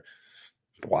 Kyler,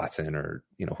 Watson, or,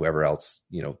 whoever else,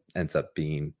 ends up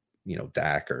being,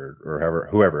 Dak or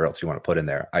whoever else you want to put in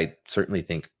there. I certainly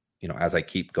think, as I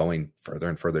keep going further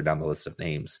and further down the list of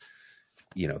names,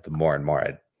 the more and more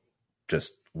I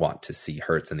just want to see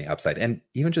Hurts in the upside. And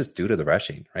even just due to the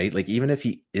rushing, right? Like even if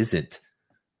he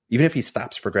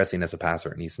stops progressing as a passer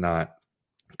and he's not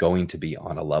going to be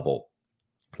on a level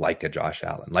like a Josh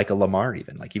Allen, like a Lamar,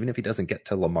 even if he doesn't get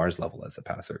to Lamar's level as a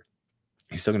passer,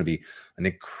 he's still going to be an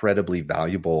incredibly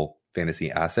valuable fantasy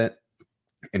asset.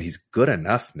 And he's good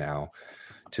enough now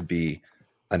to be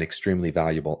an extremely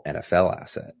valuable NFL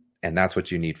asset. And that's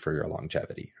what you need for your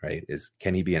longevity, right? Is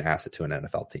can he be an asset to an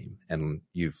NFL team? And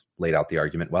you've laid out the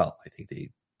argument well. I think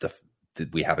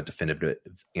we have a definitive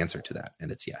answer to that,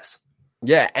 and it's yes.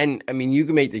 Yeah, and I mean, you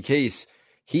can make the case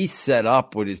he's set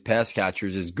up with his pass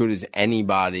catchers as good as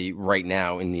anybody right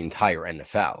now in the entire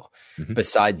NFL,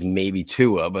 besides maybe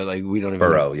Tua, but like we don't even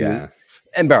Burrow, yeah.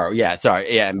 And Burrow, yeah,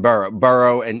 sorry, yeah, and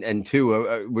Burrow and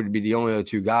Tua would be the only other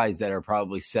 2 guys that are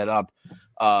probably set up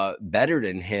better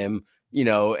than him.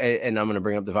 And I'm going to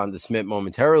bring up Devonta Smith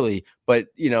momentarily, but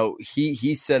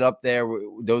he's set up there.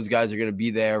 Those guys are going to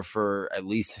be there for at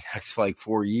least the next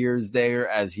 4 years there,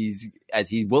 as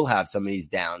he will have some of these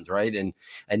downs, right? And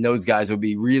those guys will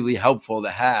be really helpful to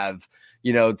have,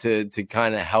 to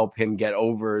kind of help him get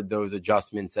over those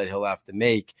adjustments that he'll have to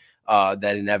make,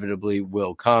 that inevitably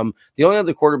will come. The only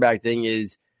other quarterback thing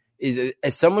is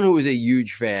as someone who is a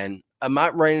huge fan, I'm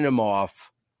not writing him off.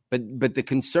 But the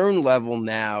concern level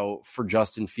now for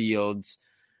Justin Fields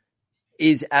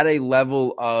is at a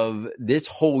level of this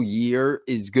whole year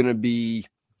is going to be.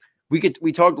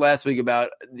 We talked last week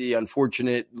about the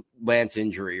unfortunate Lance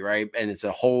injury, right? And it's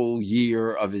a whole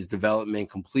year of his development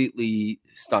completely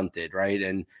stunted, right?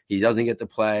 And he doesn't get to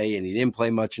play, and he didn't play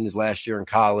much in his last year in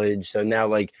college. So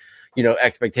now,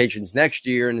 expectations next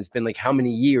year, and it's been how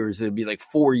many years? It'll be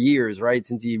 4 years, right,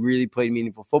 since he really played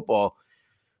meaningful football.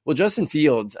 Well, Justin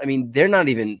Fields, I mean, they're not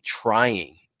even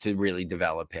trying to really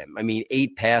develop him. I mean,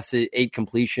 8 passes, 8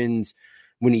 completions.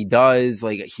 When he does,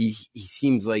 he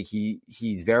seems like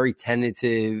he's very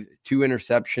tentative. 2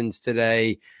 interceptions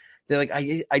today. They're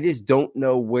I just don't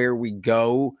know where we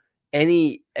go.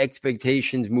 Any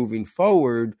expectations moving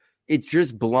forward, it's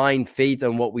just blind faith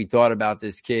on what we thought about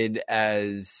this kid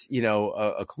as,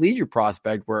 a collegiate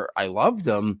prospect where I loved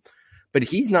him. But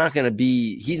he's not going to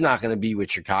be with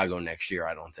Chicago next year.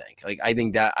 I don't think. I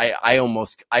think that I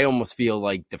almost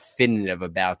feel definitive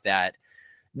about that.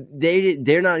 They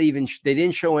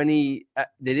didn't show any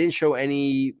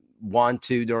want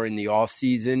to during the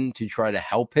offseason to try to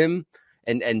help him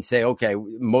and say, okay,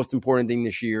 most important thing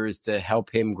this year is to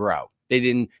help him grow. They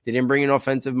didn't bring an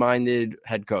offensive minded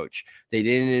head coach. They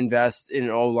didn't invest in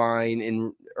an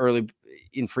O-line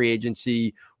in free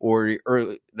agency or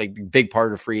early, big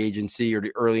part of free agency or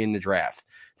early in the draft.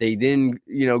 They didn't,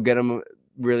 get him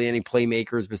really any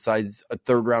playmakers besides a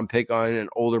 3rd round pick on an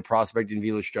older prospect in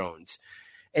Velus Jones.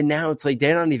 And now it's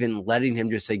they're not even letting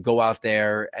him just go out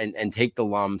there and take the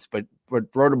lumps, but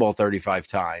throw the ball 35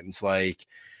 times.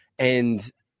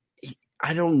 And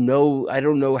I don't know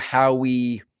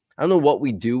what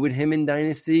we do with him in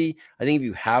Dynasty. I think if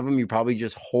you have him, you probably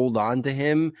just hold on to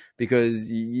him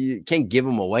because you can't give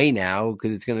him away now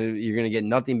because you're gonna get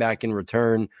nothing back in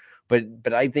return.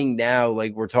 But I think now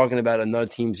we're talking about another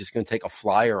team's just gonna take a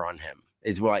flyer on him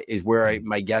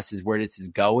my guess is where this is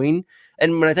going.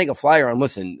 And when I take a flyer on,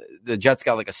 listen, the Jets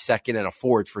got a 2nd and a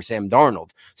 4th for Sam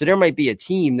Darnold, so there might be a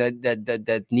team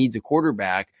that needs a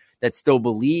quarterback that still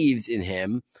believes in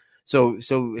him. So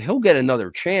he'll get another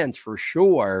chance for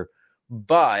sure,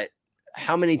 but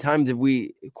how many times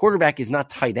quarterback is not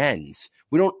tight ends.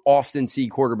 We don't often see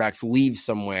quarterbacks leave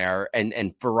somewhere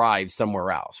and thrive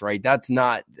somewhere else, right? That's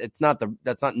not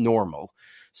normal.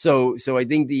 So I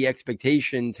think the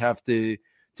expectations have to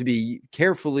be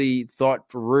carefully thought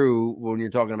through when you're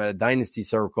talking about a dynasty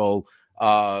circle.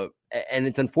 And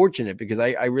it's unfortunate because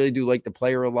I really do like the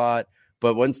player a lot.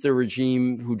 But once the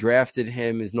regime who drafted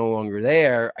him is no longer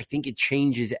there, I think it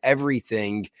changes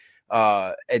everything.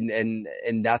 And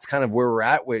that's kind of where we're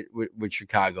at with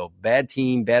Chicago. Bad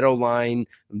team, bad O-line,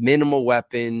 minimal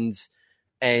weapons.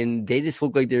 And they just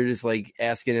look like they're just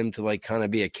asking him to kind of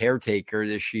be a caretaker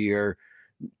this year,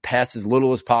 pass as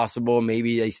little as possible.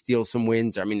 Maybe they steal some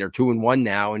wins. I mean, they're 2-1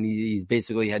 now, and he's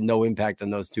basically had no impact on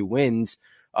those 2 wins.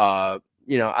 I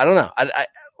don't know.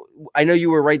 I know you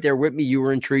were right there with me. You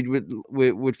were intrigued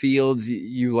with Fields.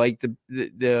 You like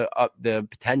the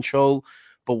potential,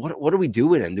 but what do we do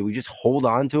with him? Do we just hold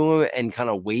on to him and kind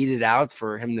of wait it out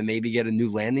for him to maybe get a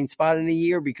new landing spot in a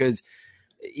year? Because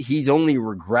he's only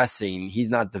regressing. He's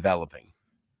not developing.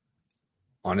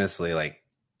 Honestly, like,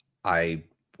 I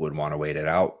would want to wait it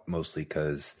out, mostly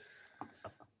because,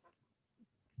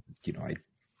 I've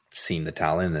seen the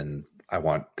talent and I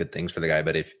want good things for the guy.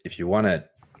 But if you want to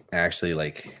actually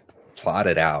like plot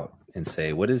it out and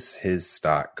say, what is his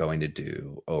stock going to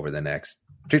do over the next,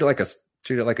 treat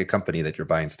it like a company that you're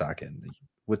buying stock in.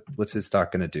 What's his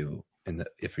stock going to do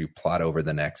if you plot over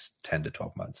the next 10 to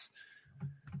 12 months?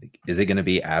 Is it going to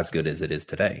be as good as it is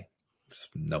today?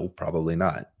 No, probably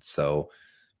not. So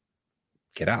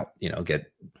get out,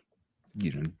 get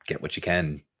what you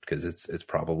can, because it's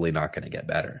probably not going to get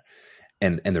better.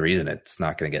 And the reason it's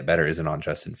not going to get better isn't on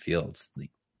Justin Fields.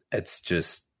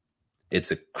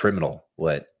 It's a criminal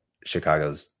what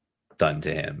Chicago's done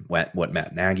to him, what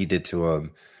Matt Nagy did to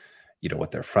him,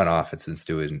 what their front office is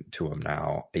doing to him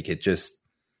now.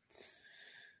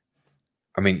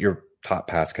 Your top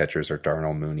pass catchers are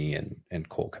Darnell Mooney and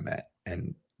Cole Kmet,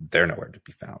 and they're nowhere to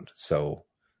be found. So,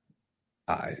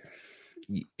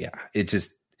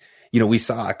 we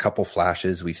saw a couple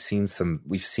flashes. We've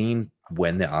seen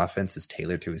when the offense is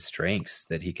tailored to his strengths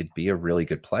that he could be a really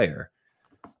good player.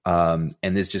 And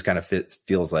this just kind of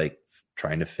feels like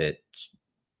trying to fit,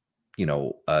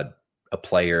 a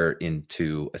player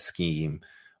into a scheme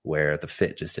where the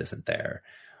fit just isn't there.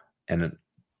 And,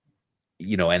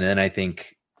 and then I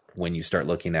think when you start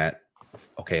looking at,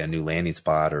 a new landing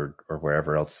spot or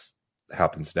wherever else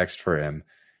happens next for him,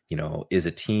 is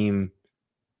a team,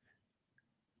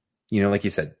 like you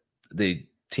said, the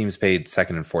teams paid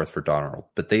second and fourth for Darnold,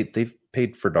 but they've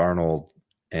paid for Darnold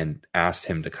and asked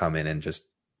him to come in and just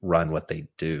run what they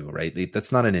do, right?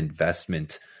 That's not an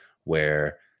investment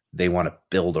where they want to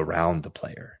build around the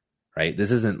player, right?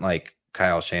 This isn't like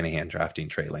Kyle Shanahan drafting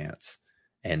Trey Lance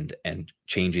and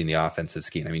changing the offensive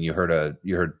scheme. I mean, you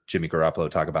heard Jimmy Garoppolo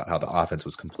talk about how the offense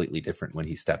was completely different when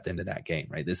he stepped into that game,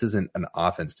 right? This isn't an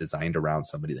offense designed around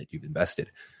somebody that you've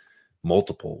invested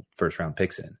multiple first round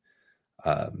picks in.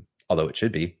 Although it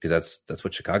should be, because that's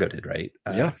what Chicago did, right?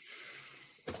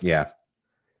 Yeah.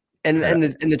 And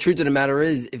the truth of the matter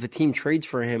is, if a team trades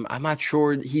for him, I'm not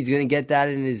sure he's going to get that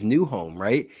in his new home,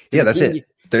 right? Yeah, that's it.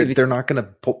 They're not going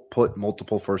to put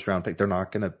multiple first round picks. They're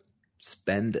not going to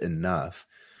spend enough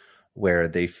where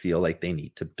they feel like they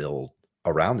need to build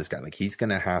around this guy. Like he's going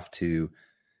to have to.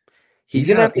 He's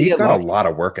got a lot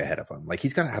of work ahead of him. Like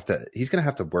he's going to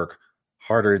have to work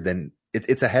harder than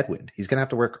it's a headwind. He's going to have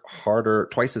to work harder,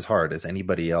 twice as hard as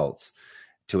anybody else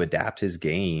to adapt his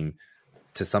game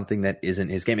to something that isn't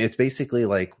his game. It's basically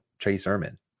like Chase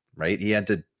Sermon, right? He had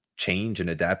to change and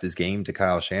adapt his game to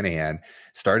Kyle Shanahan,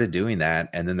 started doing that.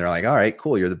 And then they're like, all right,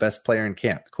 cool. You're the best player in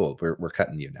camp. Cool. We're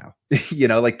cutting you now.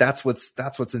 That's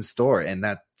what's in store. And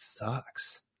that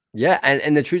sucks. Yeah.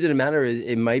 And the truth of the matter is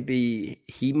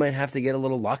he might have to get a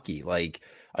little lucky. Like,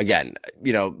 again,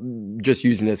 just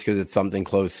using this because it's something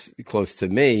close to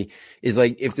me, is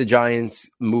like if the Giants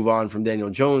move on from Daniel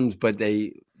Jones, but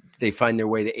they find their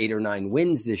way to 8 or 9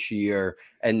 wins this year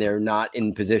and they're not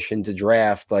in position to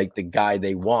draft like the guy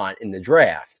they want in the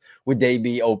draft, would they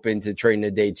be open to trading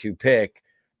a day 2 pick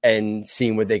and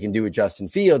seeing what they can do with Justin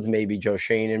Fields? Maybe Joe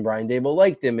Shane and Brian Daboll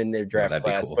liked him in their draft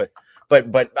class, cool.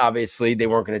 But obviously they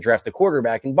weren't going to draft the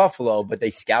quarterback in Buffalo, but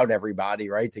they scout everybody,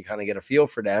 right, to kind of get a feel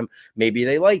for them. Maybe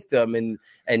they like them,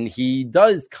 and he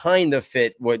does kind of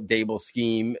fit what Daboll's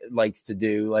scheme likes to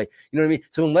do. Like, you know what I mean?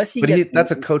 So unless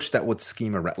that's a coach that would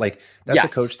scheme around. Like that's a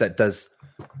coach that does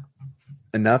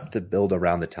enough to build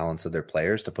around the talents of their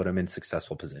players to put them in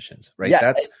successful positions, right? Yeah,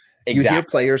 that's exactly. You hear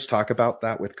players talk about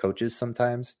that with coaches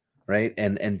sometimes. Right.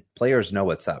 And players know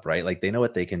what's up, right? Like they know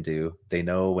what they can do. They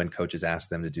know when coaches ask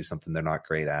them to do something they're not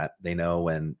great at. They know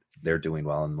when they're doing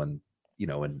well and when,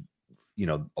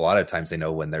 a lot of times they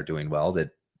know when they're doing well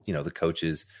that, the coach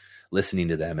is listening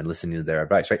to them and listening to their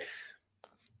advice, right?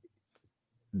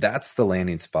 That's the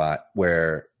landing spot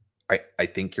where I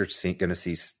think you're going to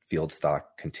see Field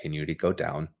stock continue to go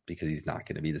down because he's not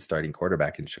going to be the starting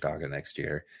quarterback in Chicago next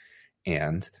year.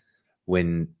 And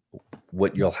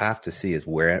what you'll have to see is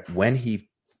when he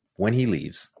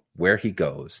leaves, where he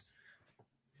goes,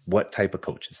 what type of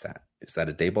coach is that? Is that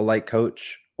a Daboll-like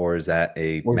coach, or is that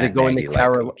a or is it going to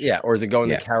Carolina? Yeah, or is it going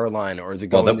to Carolina, or is it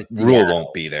going to Rule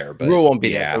won't be there, but Rule won't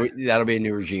be there. That'll be a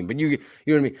new regime. But you know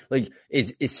what I mean? Like,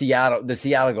 is Seattle? Does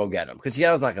Seattle go get him? Because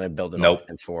Seattle's not going to build an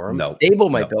offense for him. No,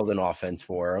 Daboll might build an offense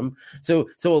for him. So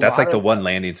that's like the one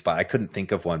landing spot. I couldn't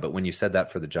think of one, but when you said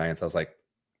that for the Giants, I was like,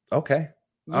 okay.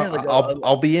 Yeah,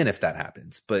 I'll be in if that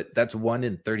happens, but that's 1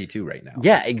 in 32 right now.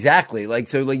 Yeah, exactly.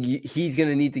 He's going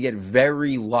to need to get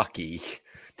very lucky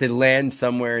to land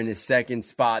somewhere in his second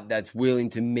spot that's willing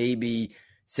to maybe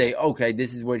say, okay,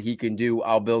 this is what he can do.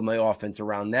 I'll build my offense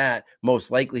around that.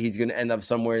 Most likely he's going to end up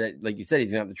somewhere that, like you said,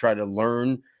 he's going to have to try to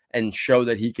learn and show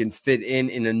that he can fit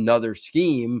in another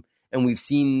scheme. And we've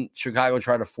seen Chicago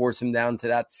try to force him down to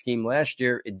that scheme last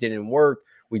year. It didn't work.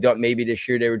 We thought maybe this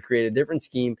year they would create a different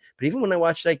scheme. But even when I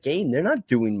watched that game, they're not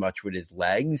doing much with his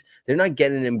legs. They're not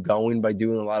getting him going by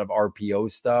doing a lot of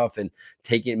RPO stuff and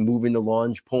moving the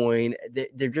launch point.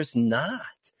 They're just not.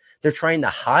 They're trying to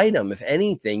hide him, if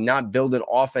anything, not build an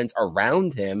offense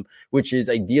around him, which is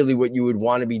ideally what you would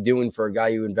want to be doing for a guy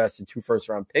you invested 2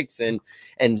 first-round picks in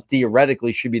and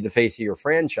theoretically should be the face of your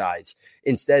franchise.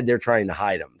 Instead, they're trying to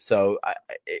hide him. So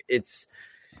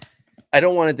I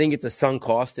don't want to think it's a sunk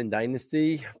cost in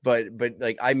Dynasty, but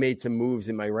like I made some moves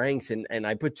in my ranks and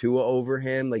I put Tua over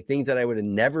him, like things that I would have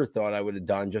never thought I would have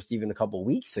done just even a couple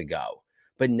weeks ago.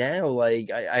 But now, like,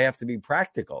 I have to be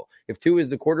practical. If Tua is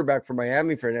the quarterback for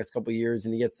Miami for the next couple of years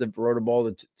and he gets to throw the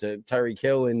ball to Tyreek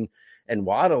Hill and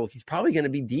Waddle, he's probably going to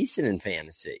be decent in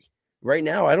fantasy. Right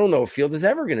now, I don't know if Fields is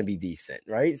ever going to be decent,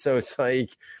 right? So it's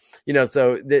like,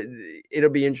 it'll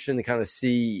be interesting to kind of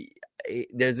see.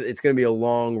 It's going to be a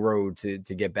long road to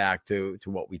get back to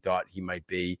what we thought he might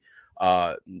be.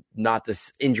 Not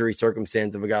this injury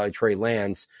circumstance of a guy like Trey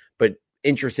Lance, but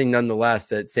interesting nonetheless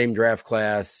that same draft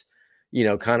class,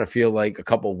 kind of feel like a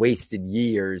couple wasted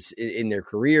years in their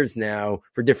careers now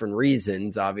for different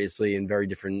reasons, obviously, in very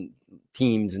different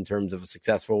teams in terms of a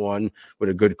successful one with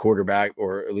a good quarterback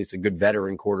or at least a good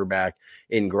veteran quarterback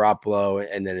in Garoppolo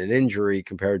and then an injury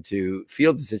compared to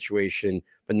Fields' situation.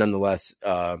 But nonetheless,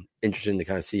 interesting to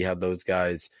kind of see how those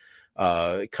guys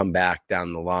come back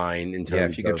down the line. In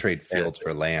terms if you could trade Fields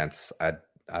for Lance,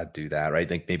 I'd do that, right? I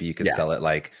think maybe you could sell it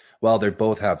like, well, they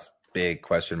both have big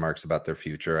question marks about their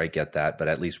future. I get that, but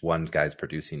at least one guy's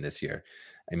producing this year.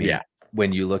 I mean,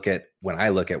 when I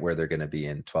look at where they're going to be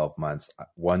in 12 months,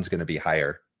 one's going to be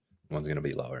higher, one's going to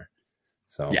be lower.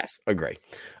 So yes, agree.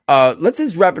 Let's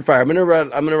just rapid fire. I'm gonna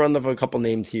run off a couple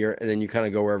names here, and then you kind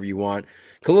of go wherever you want.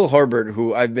 Khalil Herbert,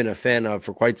 who I've been a fan of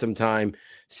for quite some time,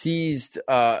 seized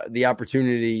the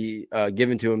opportunity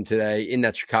given to him today in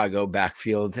that Chicago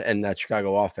backfield and that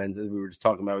Chicago offense, as we were just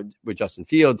talking about with Justin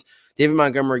Fields. David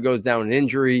Montgomery goes down an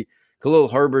injury. Khalil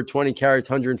Herbert, 20 carries,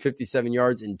 157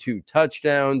 yards, and 2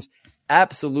 touchdowns.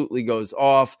 Absolutely goes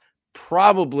off.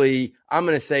 Probably, I'm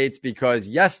going to say it's because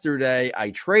yesterday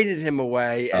I traded him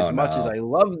away as much as I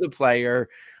love the player.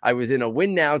 I was in a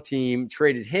win now team,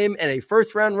 traded him and a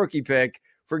first-round rookie pick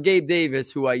for Gabe Davis,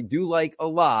 who I do like a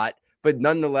lot. But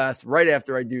nonetheless, right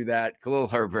after I do that, Khalil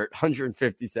Herbert,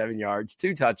 157 yards,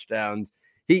 2 touchdowns.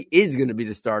 He is going to be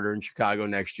the starter in Chicago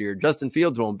next year. Justin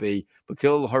Fields won't be, but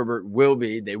Khalil Herbert will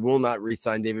be. They will not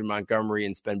re-sign David Montgomery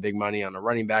and spend big money on a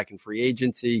running back in free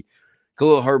agency.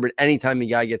 Khalil Herbert, anytime the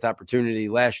guy gets opportunity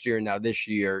last year and now this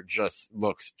year, just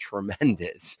looks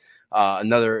tremendous.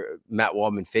 Another Matt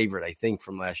Waldman favorite, I think,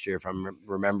 from last year, if I'm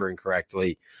remembering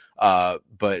correctly.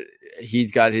 But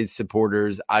he's got his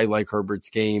supporters. I like Herbert's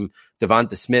game.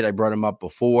 Devonta Smith, I brought him up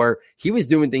before. He was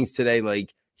doing things today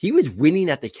like he was winning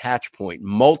at the catch point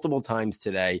multiple times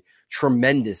today,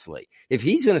 tremendously. If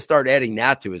he's going to start adding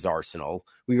that to his arsenal,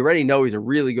 we already know he's a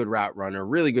really good route runner,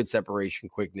 really good separation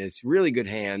quickness, really good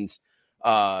hands.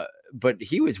 But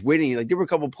he was winning. Like there were a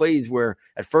couple plays where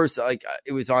at first, like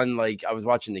it was on, like I was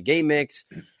watching the game mix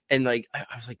and like, I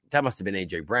was like, that must've been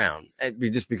AJ Brown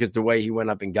just because the way he went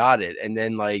up and got it. And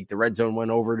then like the red zone went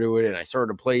over to it and I saw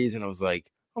the plays and I was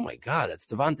like, oh my God, that's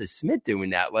Devonta Smith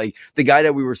doing that. Like the guy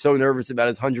that we were so nervous about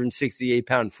his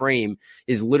 168-pound frame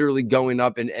is literally going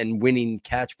up and winning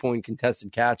catch point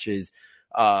contested catches.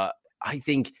 I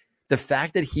think the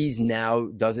fact that he's now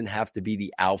doesn't have to be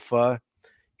the alpha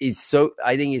is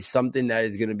something that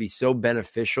is going to be so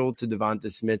beneficial to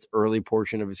Devonta Smith's early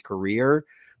portion of his career,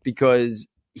 because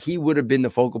he would have been the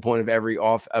focal point of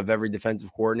every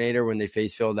defensive coordinator when they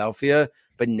faced Philadelphia.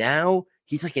 But now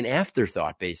he's like an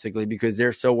afterthought, basically, because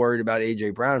they're so worried about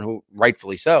AJ Brown, who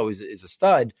rightfully so is a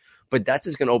stud. But that's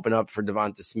just going to open up for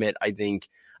Devonta Smith, I think.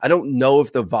 I don't know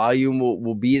if the volume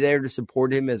will be there to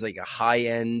support him as like a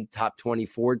high-end top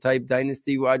 24 type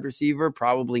dynasty wide receiver.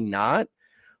 Probably not.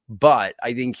 But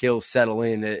I think he'll settle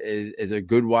in as a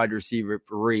good wide receiver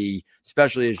 3,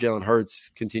 especially as Jalen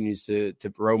Hurts continues to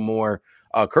grow more.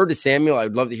 Curtis Samuel, I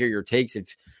would love to hear your takes.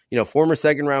 If, former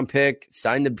second-round pick,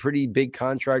 signed a pretty big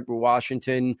contract with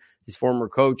Washington, his former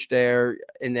coach there,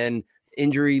 and then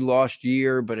injury last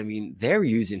year. But, I mean, they're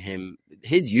using him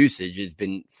his usage has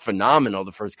been phenomenal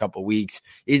the first couple of weeks.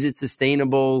 Is it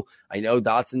sustainable? I know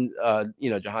Dotson,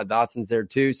 Jahan Dotson's there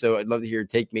too. So I'd love to hear your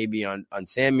take maybe on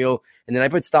Samuel. And then I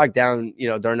put stock down,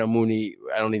 Darnell Mooney.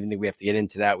 I don't even think we have to get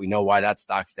into that. We know why that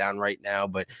stock's down right now,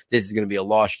 but this is going to be a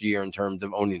lost year in terms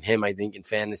of owning him, I think, in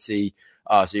fantasy.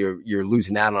 So you're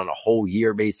losing out on a whole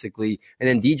year basically. And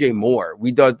then DJ Moore,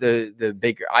 we thought the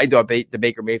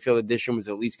Baker Mayfield edition was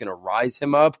at least going to rise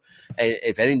him up. And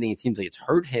if anything, it seems like it's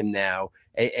hurt him now.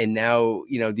 And now,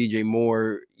 DJ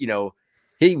Moore,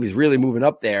 he was really moving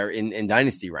up there in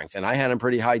dynasty ranks, and I had him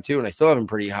pretty high too, and I still have him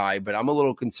pretty high. But I'm a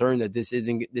little concerned that this is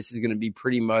going to be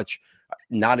pretty much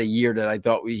not a year that I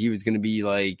thought he was going to be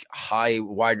like high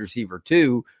wide receiver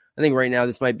too. I think right now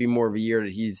this might be more of a year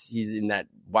that he's in that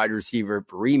wide receiver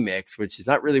remix, which is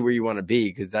not really where you want to be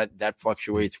because that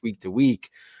fluctuates week to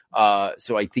week.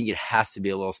 So I think it has to be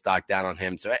a little stock down on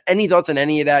him. So any thoughts on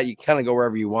any of that? You can kind of go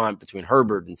wherever you want between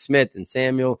Herbert and Smith and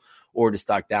Samuel, or to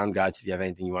stock down guys if you have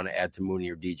anything you want to add to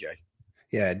Mooney or DJ.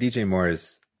 Yeah, DJ Moore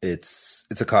it's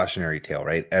a cautionary tale,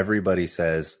 right? Everybody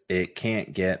says it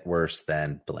can't get worse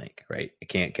than blank, right? It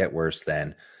can't get worse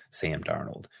than Sam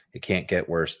Darnold. It can't get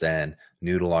worse than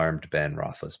noodle-armed Ben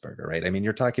Roethlisberger, right? I mean,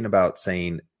 you're talking about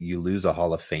saying you lose a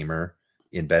Hall of Famer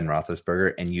in Ben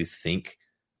Roethlisberger and you think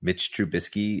Mitch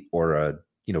Trubisky or a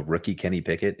rookie Kenny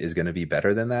Pickett is going to be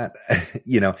better than that.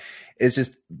 It's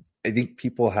just, I think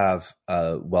people have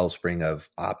a wellspring of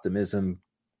optimism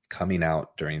coming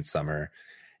out during summer,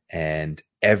 and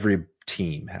every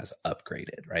team has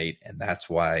upgraded, right? And that's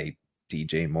why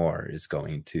DJ Moore is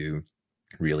going to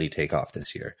really take off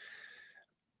this year.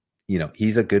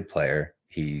 He's a good player.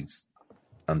 He's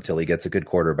until he gets a good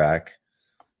quarterback,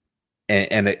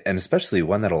 and especially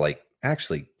one that'll like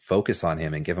actually focus on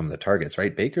him and give him the targets,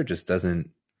 right? Baker just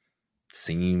doesn't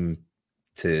seem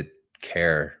to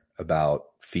care about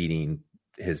feeding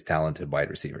his talented wide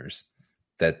receivers,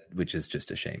 which is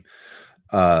just a shame.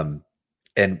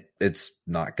 And it's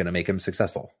not going to make him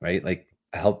successful, right? Like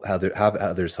have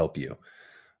others help you.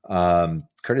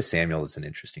 Curtis Samuel is an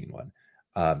interesting one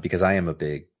because I am a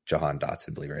big Jahan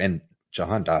Dotson believer, and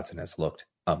Jahan Dotson has looked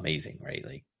amazing, right?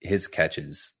 Like his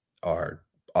catches are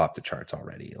off the charts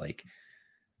already. Like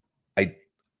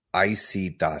I see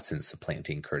Dotson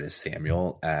supplanting Curtis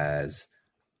Samuel as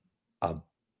a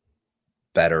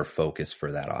better focus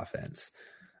for that offense.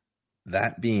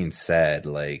 That being said,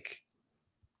 like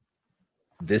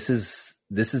this is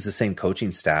the same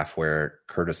coaching staff where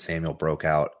Curtis Samuel broke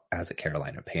out as a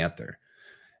Carolina Panther.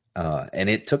 And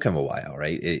it took him a while,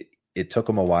 right? It took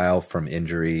him a while from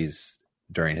injuries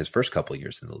during his first couple of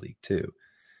years in the league too.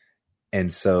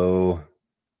 And so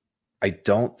I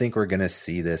don't think we're going to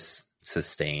see this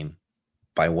sustain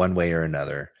by one way or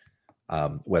another,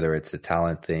 whether it's a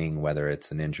talent thing, whether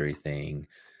it's an injury thing,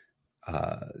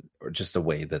 or just a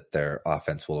way that their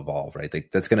offense will evolve, right?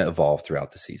 That's going to evolve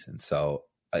throughout the season. So,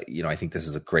 I think this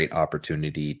is a great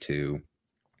opportunity to,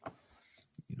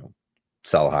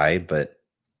 sell high, but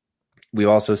we've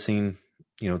also seen,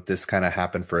 this kind of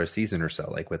happen for a season or so,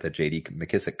 like with a JD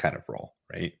McKissick kind of role,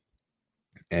 right?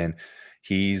 And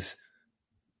he's,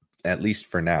 at least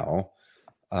for now,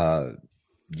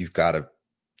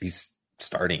 he's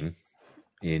starting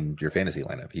in your fantasy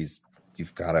lineup.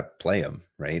 You've got to play him,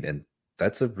 right? And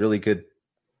that's a really good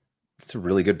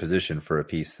position for a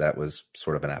piece that was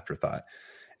sort of an afterthought.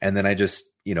 And then I just,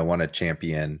 want to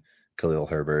champion Khalil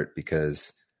Herbert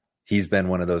because he's been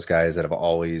one of those guys that have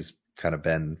always kind of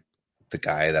been the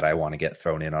guy that I want to get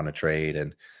thrown in on a trade.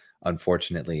 And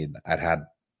unfortunately I'd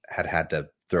had to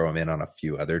throw him in on a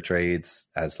few other trades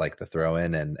as like the throw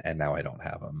in. And now I don't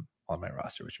have him on my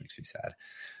roster, which makes me sad.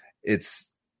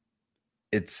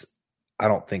 I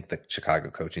don't think the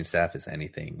Chicago coaching staff is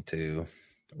anything to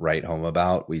write home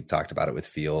about. We talked about it with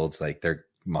Fields. Like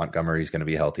Montgomery's going to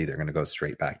be healthy. They're going to go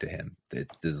straight back to him. This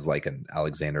is like an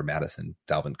Alexander Madison,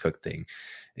 Dalvin Cook thing,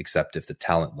 except if the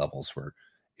talent levels were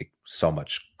so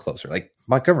much closer. Like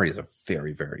Montgomery is a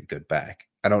very, very good back.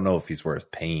 I don't know if he's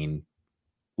worth paying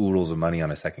oodles of money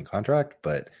on a second contract,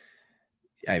 but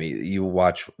I mean, you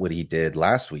watch what he did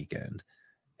last weekend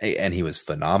and he was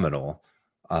phenomenal.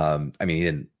 I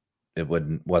mean, it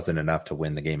wasn't enough to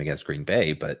win the game against Green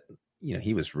Bay, but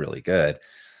he was really good.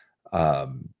 I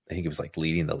think it was like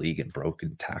leading the league in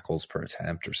broken tackles per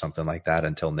attempt or something like that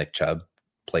until Nick Chubb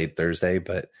played Thursday.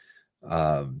 But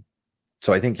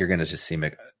so I think you're going to just see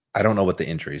I don't know what the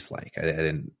injury's like. I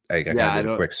did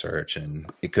a quick search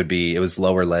and it was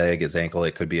lower leg, his ankle.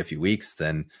 It could be a few weeks.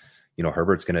 Then,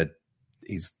 Herbert's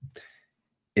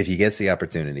if he gets the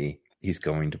opportunity, he's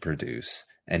going to produce,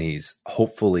 and he's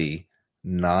hopefully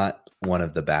not one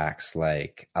of the backs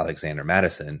like Alexander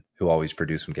Mattison, who always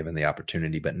produce when given the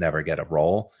opportunity but never get a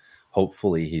role.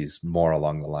 Hopefully he's more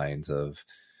along the lines of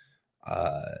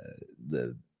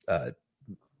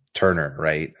Turner,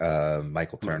 right?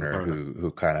 Michael Turner,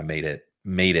 who kind of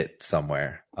made it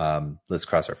somewhere. Let's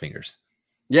cross our fingers.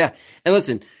 Yeah. And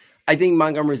listen, I think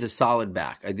Montgomery's a solid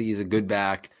back. I think he's a good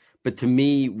back. But to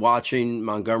me, watching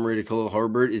Montgomery to Khalil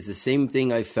Herbert is the same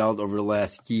thing I felt over the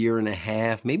last year and a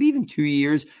half, maybe even 2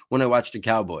 years when I watched the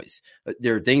Cowboys.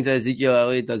 There are things that Ezekiel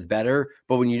Elliott does better,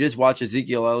 but when you just watch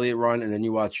Ezekiel Elliott run and then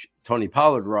you watch Tony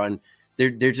Pollard run,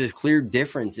 there's a clear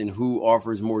difference in who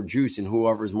offers more juice and who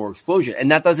offers more explosion. And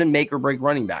that doesn't make or break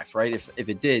running backs, right? If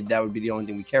it did, that would be the only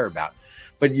thing we care about.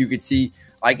 But you could see,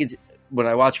 when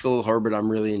I watch Khalil Herbert, I'm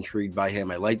really intrigued by him.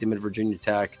 I liked him at Virginia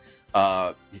Tech.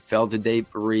 He fell to Dave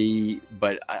Paris,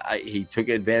 but he took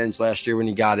advantage last year when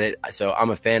he got it. So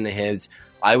I'm a fan of his.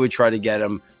 I would try to get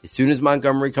him as soon as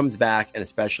Montgomery comes back, and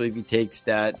especially if he takes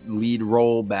that lead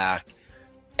role back.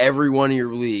 Every one of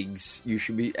your leagues,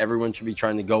 everyone should be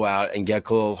trying to go out and get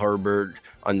Khalil Herbert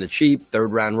on the cheap,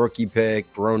 3rd round rookie pick,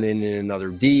 thrown in another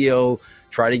deal.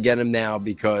 Try to get him now,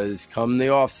 because come the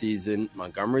offseason,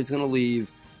 Montgomery's going to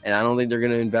leave. And I don't think they're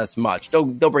going to invest much. They'll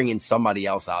bring in somebody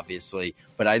else, obviously,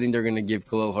 but I think they're going to give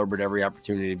Khalil Herbert every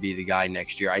opportunity to be the guy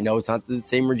next year. I know it's not the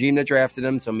same regime that drafted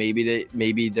him, so maybe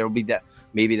there'll be that.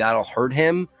 Maybe that'll hurt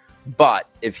him. But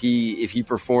if he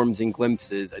performs in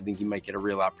glimpses, I think he might get a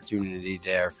real opportunity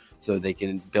there, so they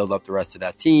can build up the rest of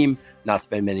that team, not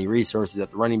spend many resources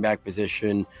at the running back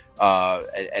position,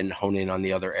 and hone in on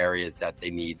the other areas that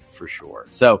they need for sure.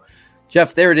 So,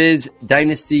 Jeff, there it is.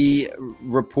 Dynasty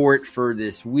report for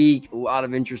this week. A lot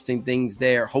of interesting things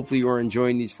there. Hopefully you are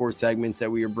enjoying these 4 segments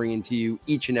that we are bringing to you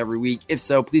each and every week. If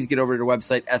so, please get over to the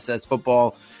website, SS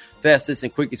Football. Fastest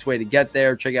and quickest way to get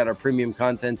there. Check out our premium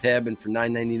content tab, and for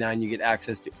 $9.99 you get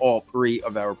access to all 3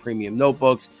 of our premium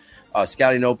notebooks.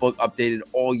 Scouting notebook updated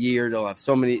all year. They'll have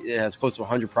it has close to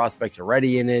 100 prospects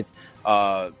already in it.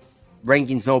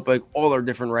 Rankings notebook, all our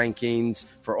different rankings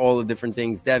for all the different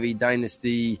things. Devy,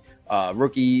 Dynasty,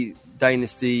 rookie,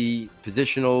 Dynasty,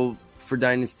 positional for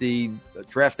Dynasty,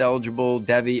 draft eligible,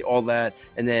 Devy, all that.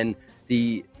 And then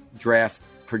the draft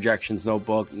projections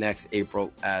notebook next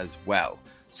April as well.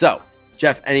 So,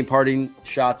 Jeff, any parting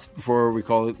shots before we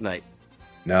call it night?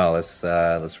 No,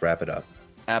 let's wrap it up.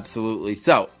 Absolutely.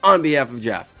 So, on behalf of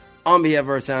Jeff, on behalf of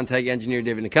our sound tech engineer,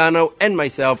 David Nicano, and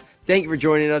myself, thank you for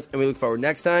joining us, and we look forward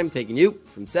next time taking you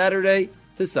from Saturday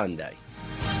to Sunday.